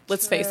bars,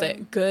 let's face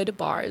it, good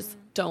bars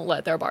don't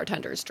let their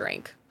bartenders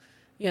drink,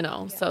 you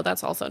know? Yeah. So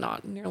that's also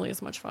not nearly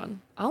as much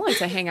fun. I like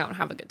to hang out and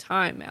have a good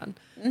time,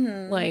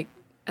 man. Like,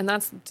 and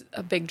that's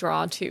a big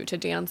draw, too, to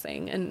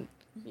dancing. And,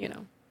 you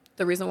know,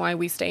 the reason why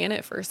we stay in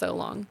it for so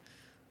long.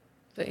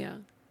 But, yeah.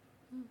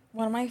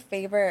 One of my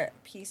favorite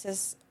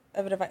pieces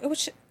of advice,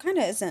 which kind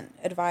of isn't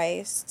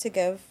advice to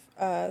give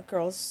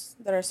girls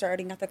that are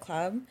starting at the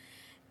club,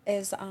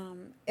 is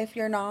if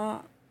you're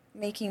not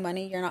making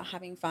money, you're not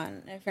having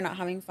fun. If you're not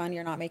having fun,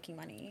 you're not making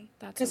money.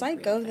 Because I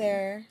go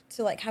there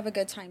to like have a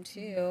good time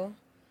too.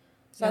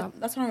 So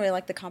that's when I really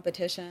like the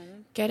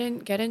competition. Get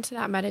into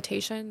that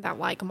meditation, that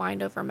like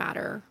mind over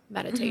matter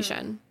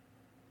meditation.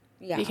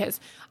 Yeah. Because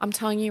I'm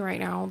telling you right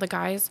now, the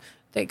guys,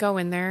 they go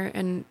in there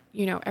and,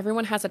 you know,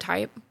 everyone has a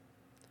type,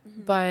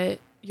 but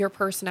your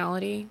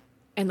personality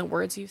and the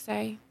words you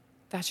say,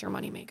 that's your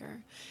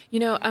moneymaker.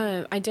 You know,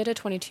 I did a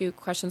 22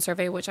 question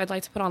survey, which I'd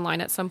like to put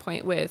online at some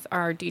point with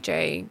our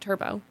DJ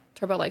Turbo.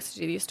 Turbo likes to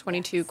do these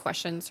 22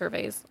 question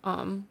surveys,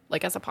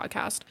 like as a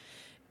podcast.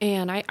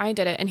 And I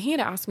did it. And he had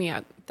asked me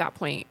at that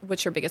point,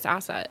 what's your biggest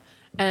asset?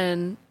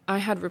 And I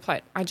had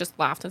replied, I just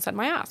laughed and said,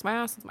 my ass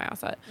is my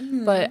asset.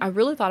 But I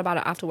really thought about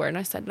it afterward. And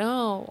I said,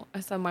 no,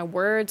 I said, my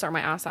words are my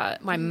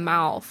asset. My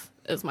mouth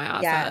is my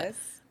asset.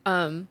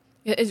 Yes.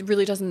 It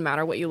really doesn't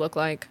matter what you look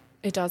like.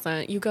 It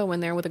doesn't. You go in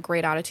there with a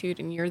great attitude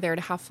and you're there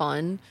to have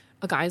fun.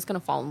 A guy's going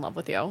to fall in love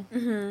with you.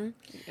 You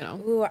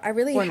know? Ooh, I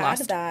really had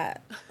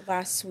that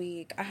last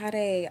week. I had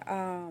a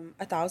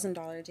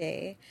 $1,000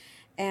 day.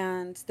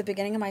 And the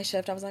beginning of my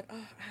shift, I was like, oh,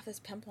 I have this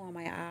pimple on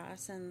my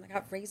ass. And I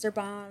got razor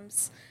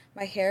bumps.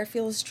 My hair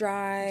feels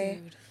dry.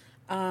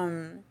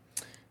 Dude.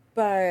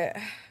 But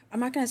I'm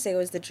not going to say it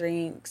was the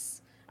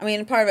drinks. I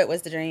mean, part of it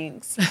was the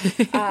drinks.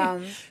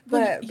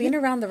 But being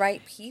around the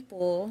right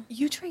people.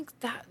 You drink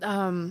that.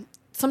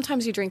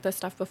 Sometimes you drink this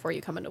stuff before you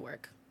come into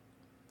work.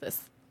 This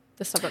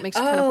stuff that makes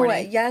you kind of horny.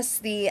 Oh, yes,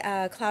 the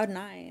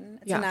Cloud9.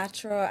 It's a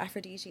natural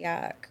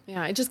aphrodisiac.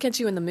 Yeah, it just gets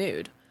you in the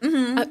mood.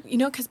 You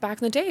know, because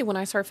back in the day when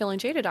I started feeling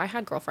jaded, I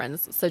had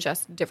girlfriends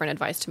suggest different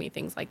advice to me,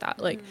 things like that.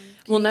 Like,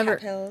 well,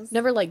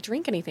 never like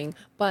drink anything.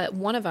 But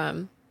one of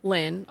them,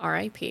 Lynn,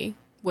 R.I.P.,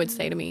 would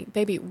say to me,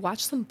 baby,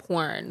 watch some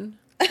porn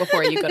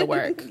before you go to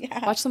work.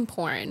 Watch some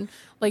porn.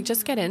 Like,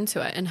 just get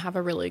into it and have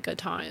a really good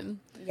time.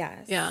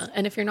 Yes. Yeah.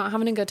 And if you're not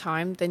having a good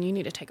time, then you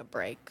need to take a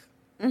break.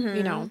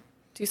 You know,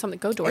 do something.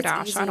 Go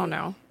DoorDash. I don't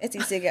know. It's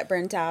easy to get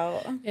burnt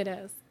out. It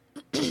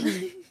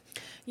is.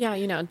 Yeah,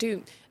 you know,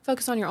 do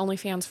focus on your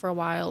OnlyFans for a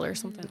while or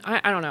something.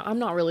 I don't know. I'm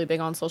not really big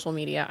on social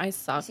media. I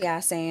suck. Yeah,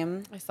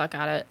 same. I suck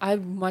at it. I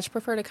much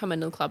prefer to come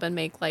into the club and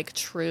make like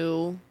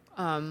true,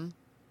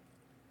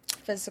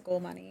 Physical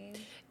money.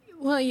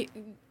 well,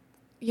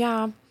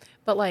 yeah,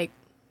 but like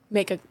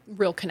make a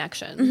real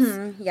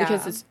connection Yeah.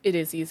 because it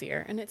is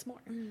easier and it's more,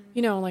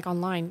 you know, like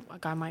online, a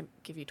guy might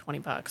give you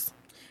 $20.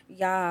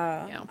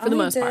 Yeah. Yeah, for the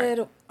most part. I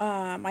did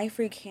my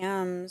free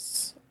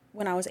cams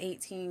when I was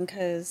 18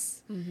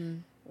 because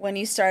when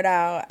you start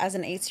out as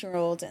an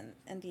 18-year-old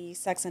in the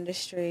sex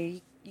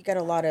industry, you get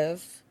a lot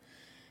of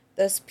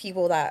those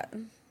people that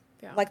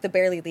like the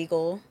barely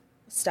legal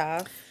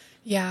stuff.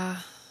 Yeah.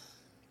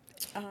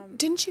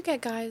 Didn't you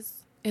get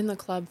guys in the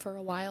club for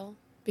a while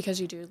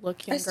because you do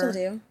look younger? I still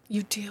do.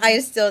 You do? I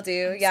still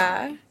do.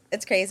 Yeah. Sorry.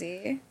 It's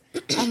crazy.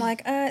 I'm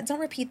like, don't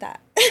repeat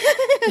that.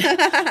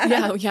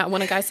 Yeah.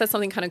 When a guy says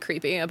something kind of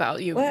creepy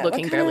about you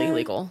looking what barely kinda-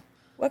 legal.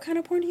 What kind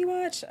of porn do you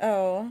watch?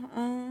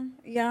 Oh,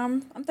 yeah,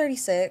 I'm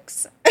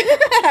 36. Do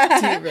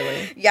you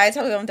really? Yeah, I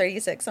tell people I'm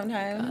 36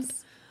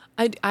 sometimes.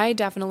 I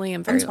definitely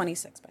am very... I'm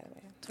 26, by the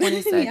way.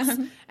 26.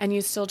 Yeah. And you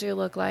still do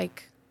look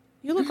like...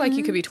 You look like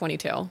you could be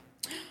 22.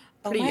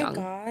 Pretty oh my young.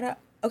 God.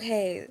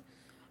 Okay.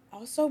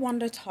 Also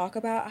wanted to talk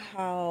about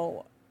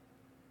how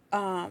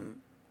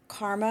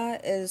karma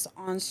is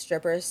on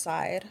strippers'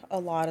 side a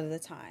lot of the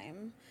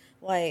time.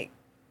 Like,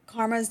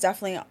 karma is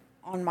definitely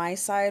on my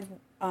side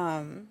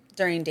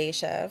during day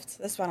shift.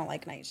 That's why I don't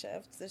like night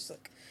shifts. There's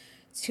like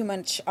too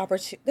much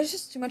opportunity. There's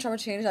just too much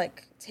opportunity to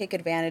like take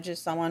advantage of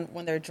someone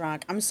when they're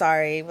drunk. I'm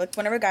sorry. Like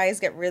whenever guys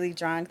get really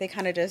drunk, they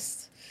kind of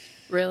just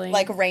Really?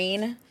 like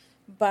rain.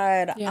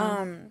 But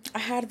Yeah. I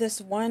had this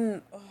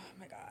one, oh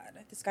my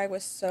God, this guy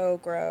was so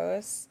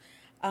gross.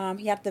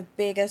 He had the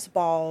biggest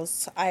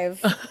balls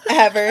I've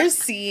ever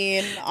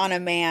seen on a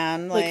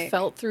man. Like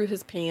felt through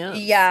his pants?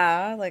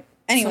 Yeah, like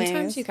anyways.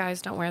 Sometimes you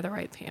guys don't wear the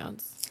right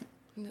pants.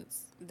 And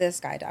it's...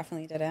 This guy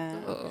definitely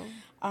didn't.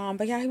 Uh-oh.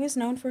 But yeah, he was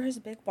known for his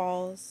big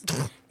balls.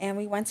 And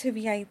we went to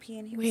VIP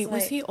and he Wait, was like...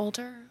 was he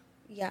older?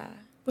 Yeah.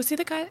 Was he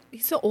the guy?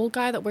 He's the old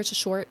guy that wears the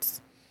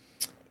shorts?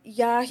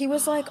 Yeah, he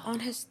was like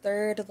on his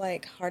third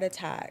like heart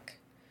attack.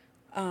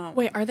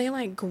 Wait, are they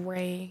like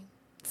gray,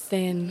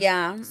 thin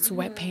Yeah.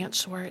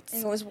 sweatpants shorts?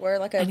 He was wore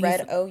like a And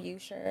red OU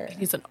shirt. And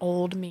he's an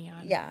old man.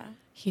 Yeah.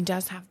 He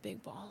does have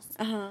big balls.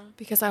 Uh-huh.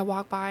 Because I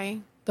walked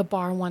by the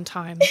bar one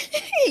time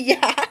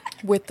Yeah.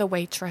 with the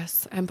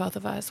waitress, and both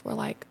of us were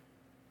like,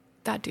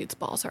 that dude's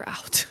balls are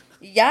out.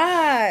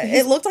 Yeah.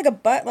 It looked like a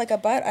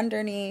butt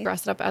underneath.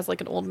 Dressed up as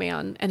like an old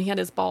man, and he had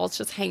his balls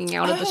just hanging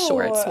out of the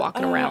shorts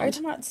walking Are you around.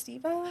 talking about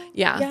Steve-O?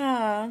 Yeah.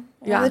 Yeah. One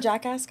Yeah. of the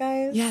Jackass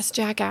guys? Yes,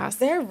 Jackass.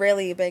 They're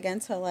really big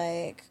into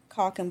like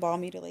cock and ball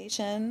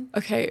mutilation.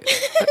 Okay.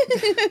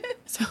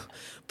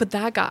 But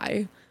that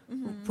guy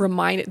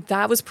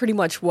that was pretty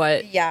much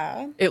what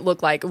Yeah. it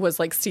looked like. It was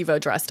like Steve-O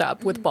dressed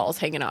up with balls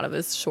hanging out of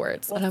his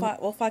shorts.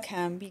 Well, fuck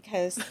him,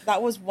 because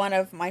that was one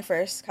of my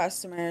first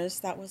customers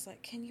that was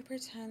like, can you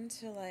pretend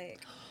to like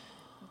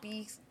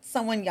be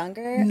someone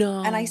younger?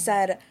 No. And I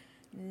said,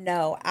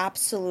 no,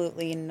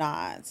 absolutely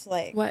not.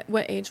 Like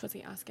What age was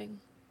he asking?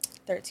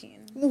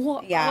 13.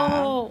 What? Yeah.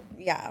 Oh,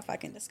 Yeah,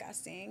 fucking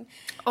disgusting.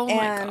 oh my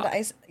And God.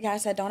 I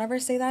said, don't ever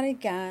say that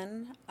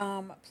again.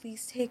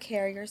 Please take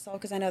care of yourself,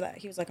 because I know that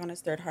he was like on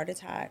his third heart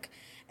attack.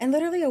 And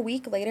literally a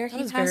week later, That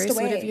he was passed very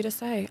away. sweet of you to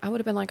say. I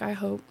would have been like, I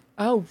hope.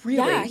 Oh,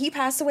 really? Yeah, he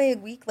passed away a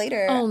week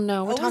later. Oh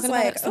no, we're I was talking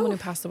about like, someone who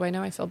oof. passed away.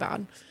 Now I feel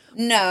bad.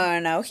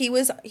 No. He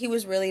was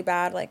really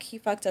bad. Like he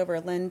fucked over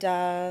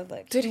Linda.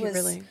 Like Did he was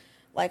really?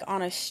 like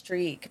on a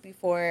streak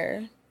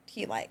before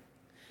he like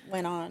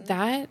went on.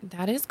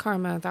 That is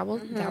karma. That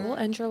will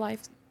end your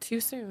life too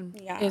soon.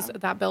 Yeah. Is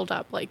that build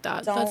up like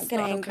that? Don't That's get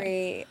not angry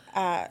okay.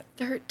 at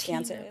 13.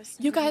 dancers.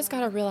 You guys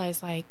gotta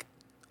realize, like,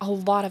 a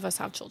lot of us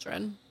have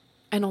children,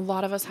 and a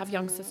lot of us have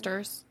young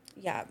sisters.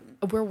 Yeah.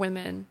 We're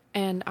women,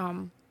 and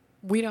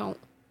we don't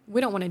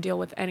want to deal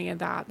with any of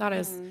that. That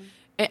is,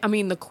 I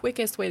mean, the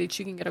quickest way that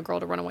you can get a girl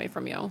to run away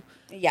from you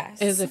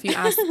Yes. is if you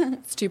ask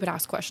stupid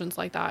ass questions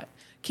like that.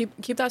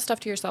 Keep that stuff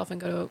to yourself and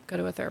go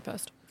to a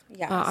therapist.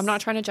 Yes. I'm not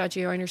trying to judge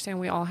you. I understand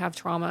we all have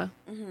trauma,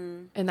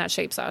 and that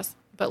shapes us.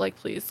 But like,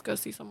 please go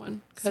see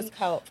someone. Seek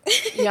help.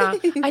 Yeah,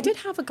 I did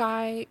have a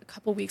guy a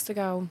couple weeks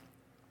ago.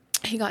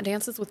 He got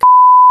dances with,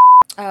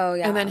 Oh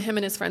yeah. and then him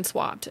and his friend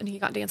swapped, and he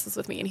got dances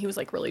with me, and he was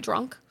like really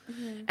drunk.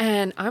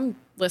 And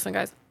listen,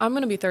 guys, I'm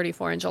gonna be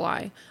 34 in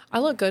July. I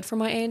look good for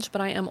my age,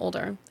 but I am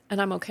older,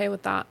 and I'm okay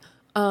with that.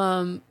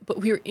 But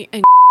we were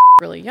and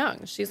really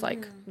young. She's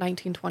like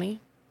 19, 20.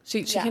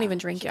 She can't even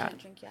drink yet.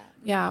 Can't drink yet.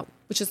 Yeah,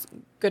 which is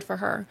good for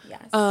her.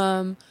 Yes.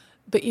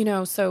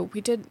 But so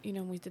we did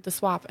the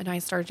swap, and I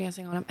started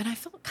dancing on him, and I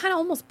felt kind of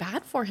almost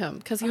bad for him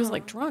because he was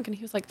like drunk, and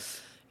he was like,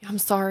 yeah, I'm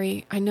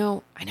sorry. I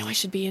know I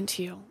should be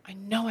into you. I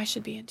know I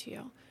should be into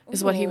you,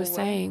 is what he was Ooh,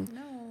 saying.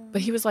 No.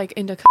 But he was like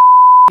into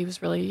he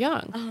was really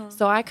young.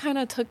 So I kind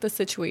of took the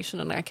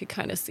situation, and I could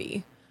kind of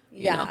see,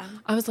 you know. Yeah.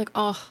 I was like,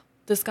 oh,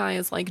 this guy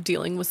is like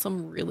dealing with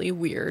some really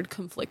weird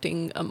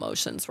conflicting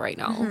emotions right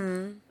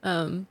now.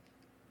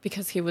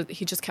 because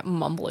he just kept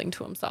mumbling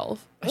to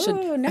himself. Ooh,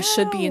 I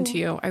should be no. into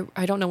you.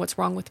 I don't know what's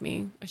wrong with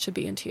me. I should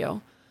be into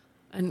you.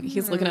 And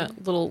he's looking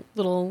at little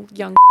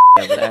young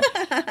over there.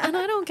 And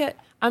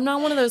I'm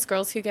not one of those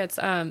girls who gets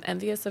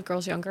envious of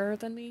girls younger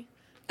than me.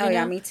 Oh, you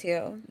yeah, know? me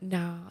too.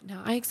 No,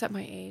 I accept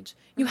my age.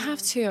 You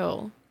have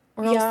to.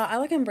 Or else, Yeah, I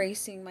like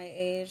embracing my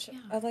age. Yeah.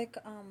 I like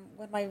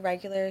when my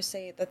regulars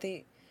say that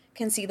they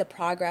can see the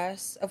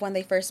progress of when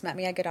they first met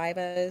me at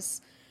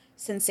Godiva's,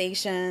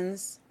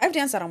 Sensations. I've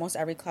danced at almost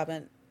every club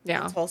in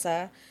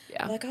Tulsa.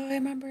 Yeah. Like, oh, I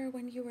remember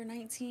when you were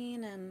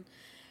 19 and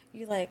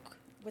you like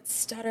would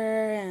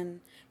stutter and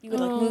you would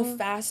like move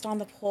fast on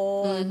the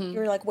pole and you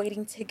were like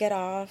waiting to get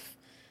off.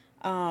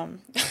 I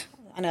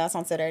know that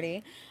sounds so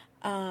dirty.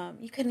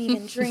 You couldn't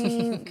even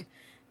drink.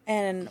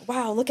 And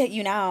wow, look at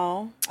you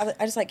now. I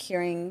just like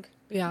hearing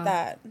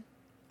that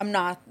I'm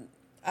not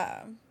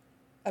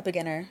a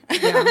beginner.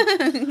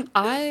 Yeah.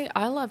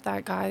 I love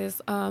that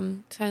guys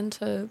tend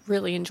to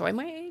really enjoy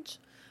my age.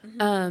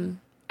 And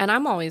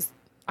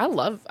I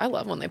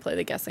love when they play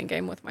the guessing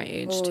game with my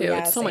age Ooh, too. yeah,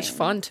 It's so much same.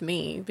 fun to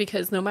me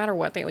because no matter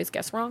what, they always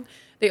guess wrong.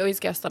 They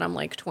always guess that I'm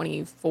like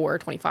 24,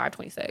 25,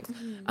 26.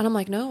 And I'm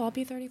like, no, I'll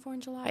be 34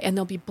 in July. And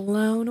they'll be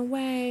blown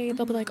away.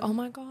 They'll be like, oh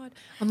my God.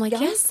 I'm like,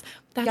 yes,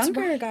 that's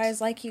Younger right. guys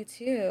like you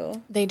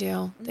too. They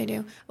do. They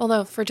do.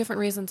 Although for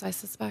different reasons, I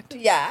suspect.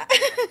 Yeah.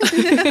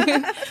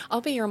 I'll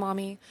be your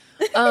mommy.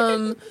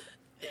 No,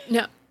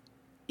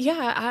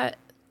 yeah,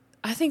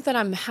 I think that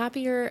I'm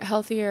happier,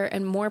 healthier,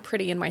 and more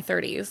pretty in my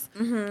 30s.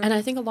 And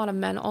I think a lot of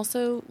men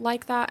also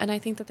like that. And I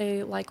think that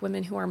they like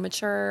women who are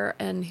mature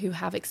and who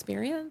have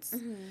experience.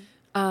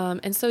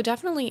 And so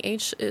definitely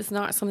age is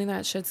not something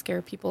that should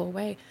scare people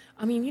away.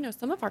 I mean, you know,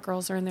 some of our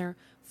girls are in their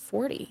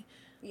 40,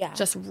 Yeah.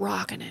 just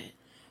rocking it,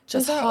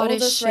 just Who's our hot as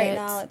oldest shit. right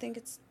now? I think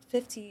it's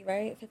 50,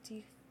 right?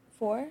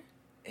 54?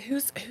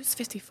 Who's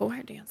 54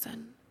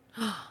 dancing?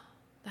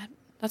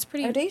 That's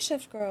pretty. Our day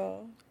shift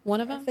girl.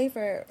 One of Our them?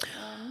 favorite.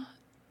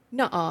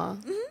 Nuh-uh.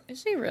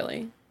 Is she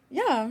really?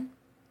 Yeah.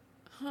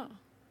 Huh.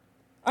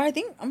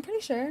 I'm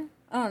pretty sure.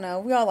 I don't know.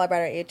 We all lie about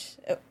our age.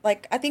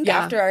 Like, I think Yeah.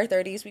 after our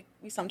 30s,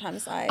 we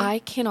sometimes lie. I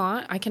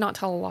cannot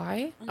tell a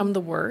lie. I'm the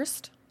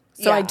worst.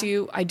 So I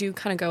Yeah. do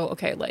kind of go,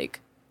 okay, like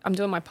I'm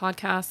doing my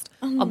podcast.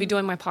 I'll be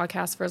doing my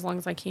podcast for as long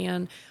as I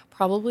can.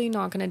 Probably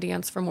not going to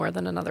dance for more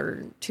than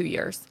another 2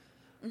 years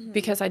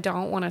because I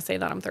don't want to say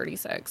that I'm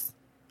 36.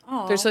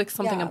 Aw, There's like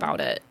something yeah.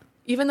 about it.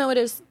 Even though it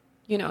is,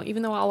 you know,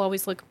 even though I'll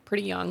always look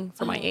pretty young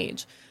for my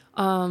age.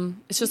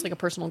 It's just like a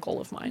personal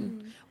goal of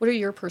mine. What are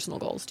your personal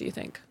goals, do you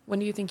think? When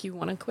do you think you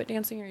want to quit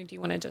dancing or do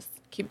you want to just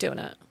keep doing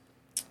it?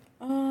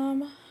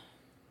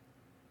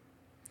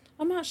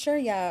 I'm not sure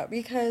yet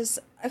because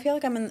I feel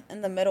like I'm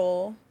in the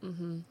middle.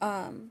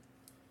 I'm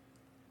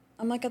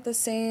like at the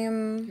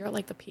same. You're at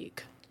like the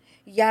peak.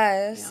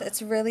 Yes, Yeah.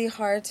 it's really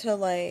hard to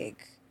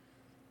like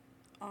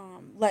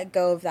let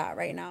go of that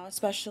right now,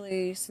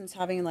 especially since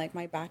having like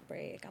my back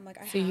break. I'm like,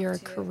 I So have you're a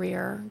to.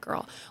 career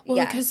girl. Well,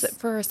 because Yes.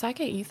 for a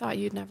second you thought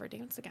you'd never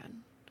dance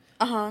again.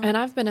 Uh-huh. And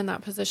I've been in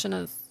that position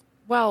as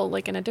well,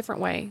 like in a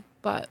different way.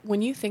 But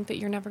when you think that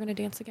you're never going to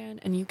dance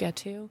again and you get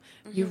to,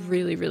 you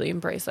really, really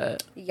embrace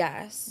it.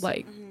 Yes.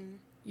 Like,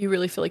 you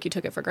really feel like you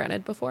took it for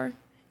granted before.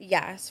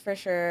 Yes, for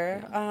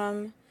sure.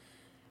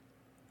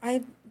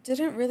 I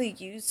didn't really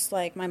use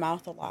like my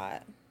mouth a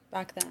lot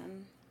back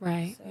then.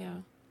 Right. So- Yeah.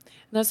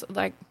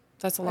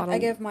 That's a lot I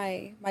of. give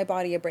my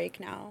body a break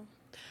now.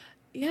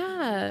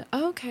 Yeah.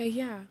 Okay.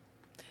 Yeah.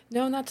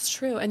 No, that's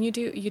true. And you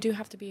do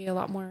have to be a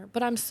lot more,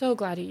 but I'm so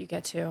glad that you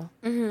get to.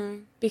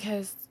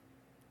 Because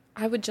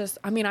I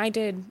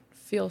did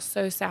feel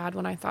so sad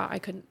when I thought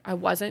I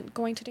wasn't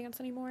going to dance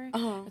anymore.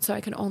 And so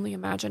I can only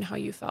imagine how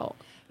you felt.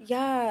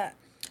 Yeah,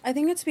 I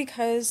think it's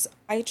because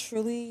I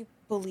truly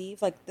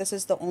believe like this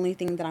is the only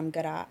thing that I'm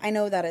good at. I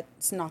know that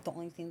it's not the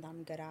only thing that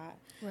I'm good at.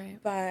 Right.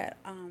 But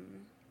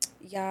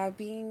yeah,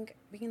 being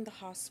in the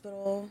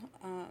hospital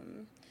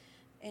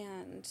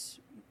and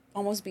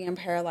almost being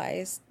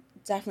paralyzed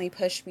definitely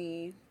pushed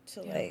me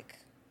to like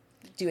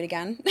do it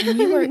again.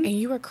 And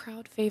you were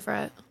crowd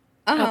favorite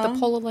at the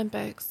Pole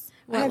Olympics.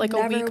 have Like a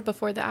never- week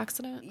before the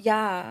accident?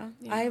 Yeah,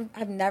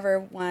 I've never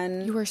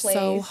won. You were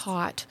so placed.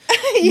 hot.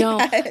 No,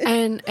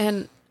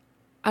 and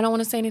I don't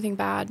want to say anything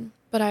bad,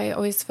 but I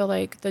always feel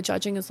like the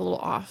judging is a little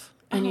off,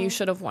 and you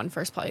should have won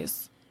first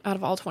place out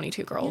of all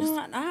 22 girls. You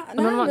know, I I'm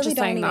not really just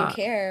don't saying even that.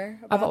 care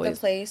I've about always- the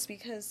place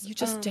because You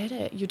just did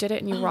it. You did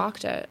it, and you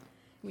rocked it.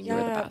 I mean, you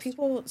were the Yeah, best.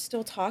 people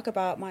still talk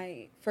about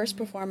my first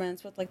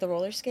performance with like the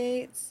roller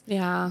skates,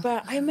 Yeah.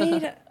 but I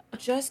made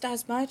just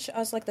as much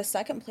as like the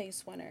second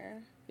place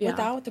winner Yeah.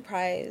 without the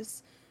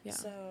prize. Yeah.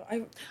 So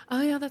I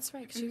Oh yeah, that's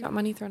right. 'Cause you got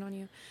money thrown on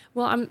you.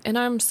 Well,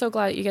 I'm so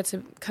glad that you get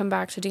to come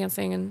back to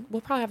dancing, and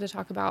we'll probably have to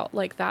talk about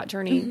like that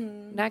journey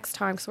next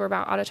time because we're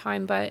about out of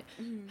time. But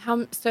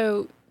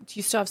so do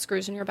you still have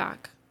screws in your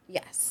back,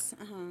 yes,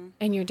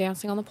 and you're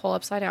dancing on the pole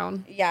upside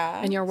down,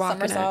 yeah, and you're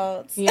rocking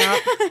somersaults. it?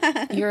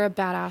 Yeah, you're a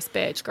badass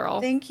bitch, girl.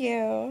 Thank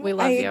you. We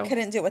love I you.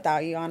 couldn't do it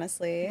without you,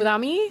 honestly.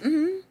 Without me,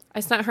 I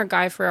sent her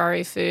Guy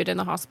Ferrari food in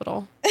the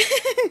hospital.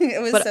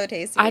 It was But so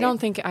tasty. I don't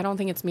think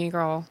it's me,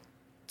 girl.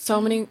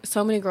 So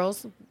many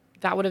girls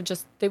that would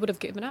have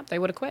given up. They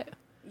would have quit.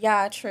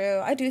 Yeah,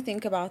 true. I do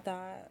think about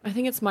that. I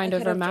think it's mind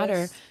over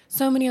matter.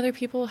 So many other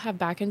people have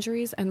back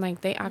injuries and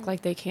like they act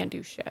like they can't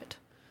do shit,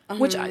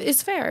 which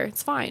is fair.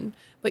 It's fine.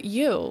 But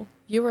you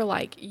were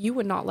like, you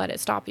would not let it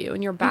stop you,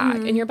 and you're back,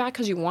 and you're back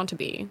because you want to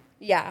be.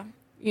 Yeah.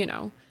 You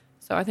know,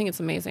 so I think it's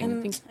amazing.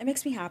 And it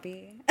makes me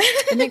happy.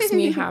 It makes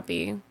me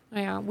happy.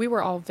 Yeah, we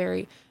were all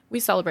we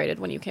celebrated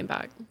when you came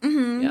back.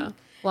 Mm-hmm. Yeah,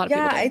 a lot of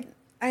people did.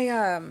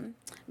 I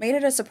made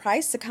it a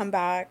surprise to come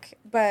back,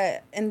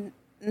 but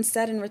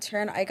instead in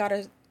return I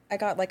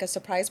got like a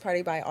surprise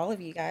party by all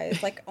of you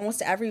guys. Like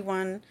almost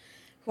everyone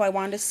who I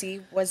wanted to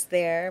see was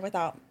there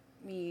without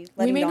me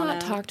letting We may y'all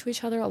not know. talk to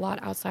each other a lot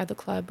outside the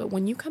club, but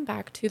when you come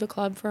back to the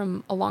club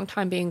from a long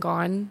time being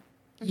gone,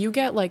 you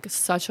get like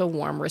such a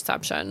warm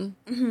reception.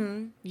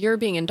 Mm-hmm. You're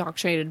being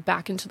indoctrinated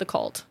back into the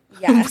cult.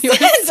 Yes.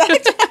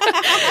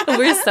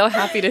 We're so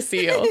happy to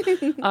see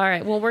you. All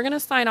right. Well, we're going to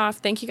sign off.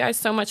 Thank you guys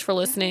so much for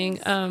listening.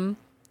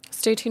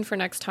 Stay tuned for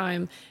next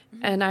time.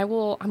 And I'm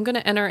going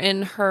to enter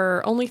in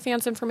her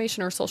OnlyFans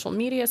information or social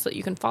media so that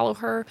you can follow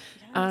her.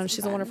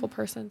 She's a wonderful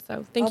person.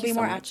 So thank you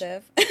so much. I'll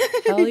be more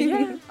active. Hell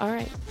yeah. All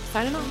right.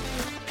 Signing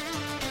off.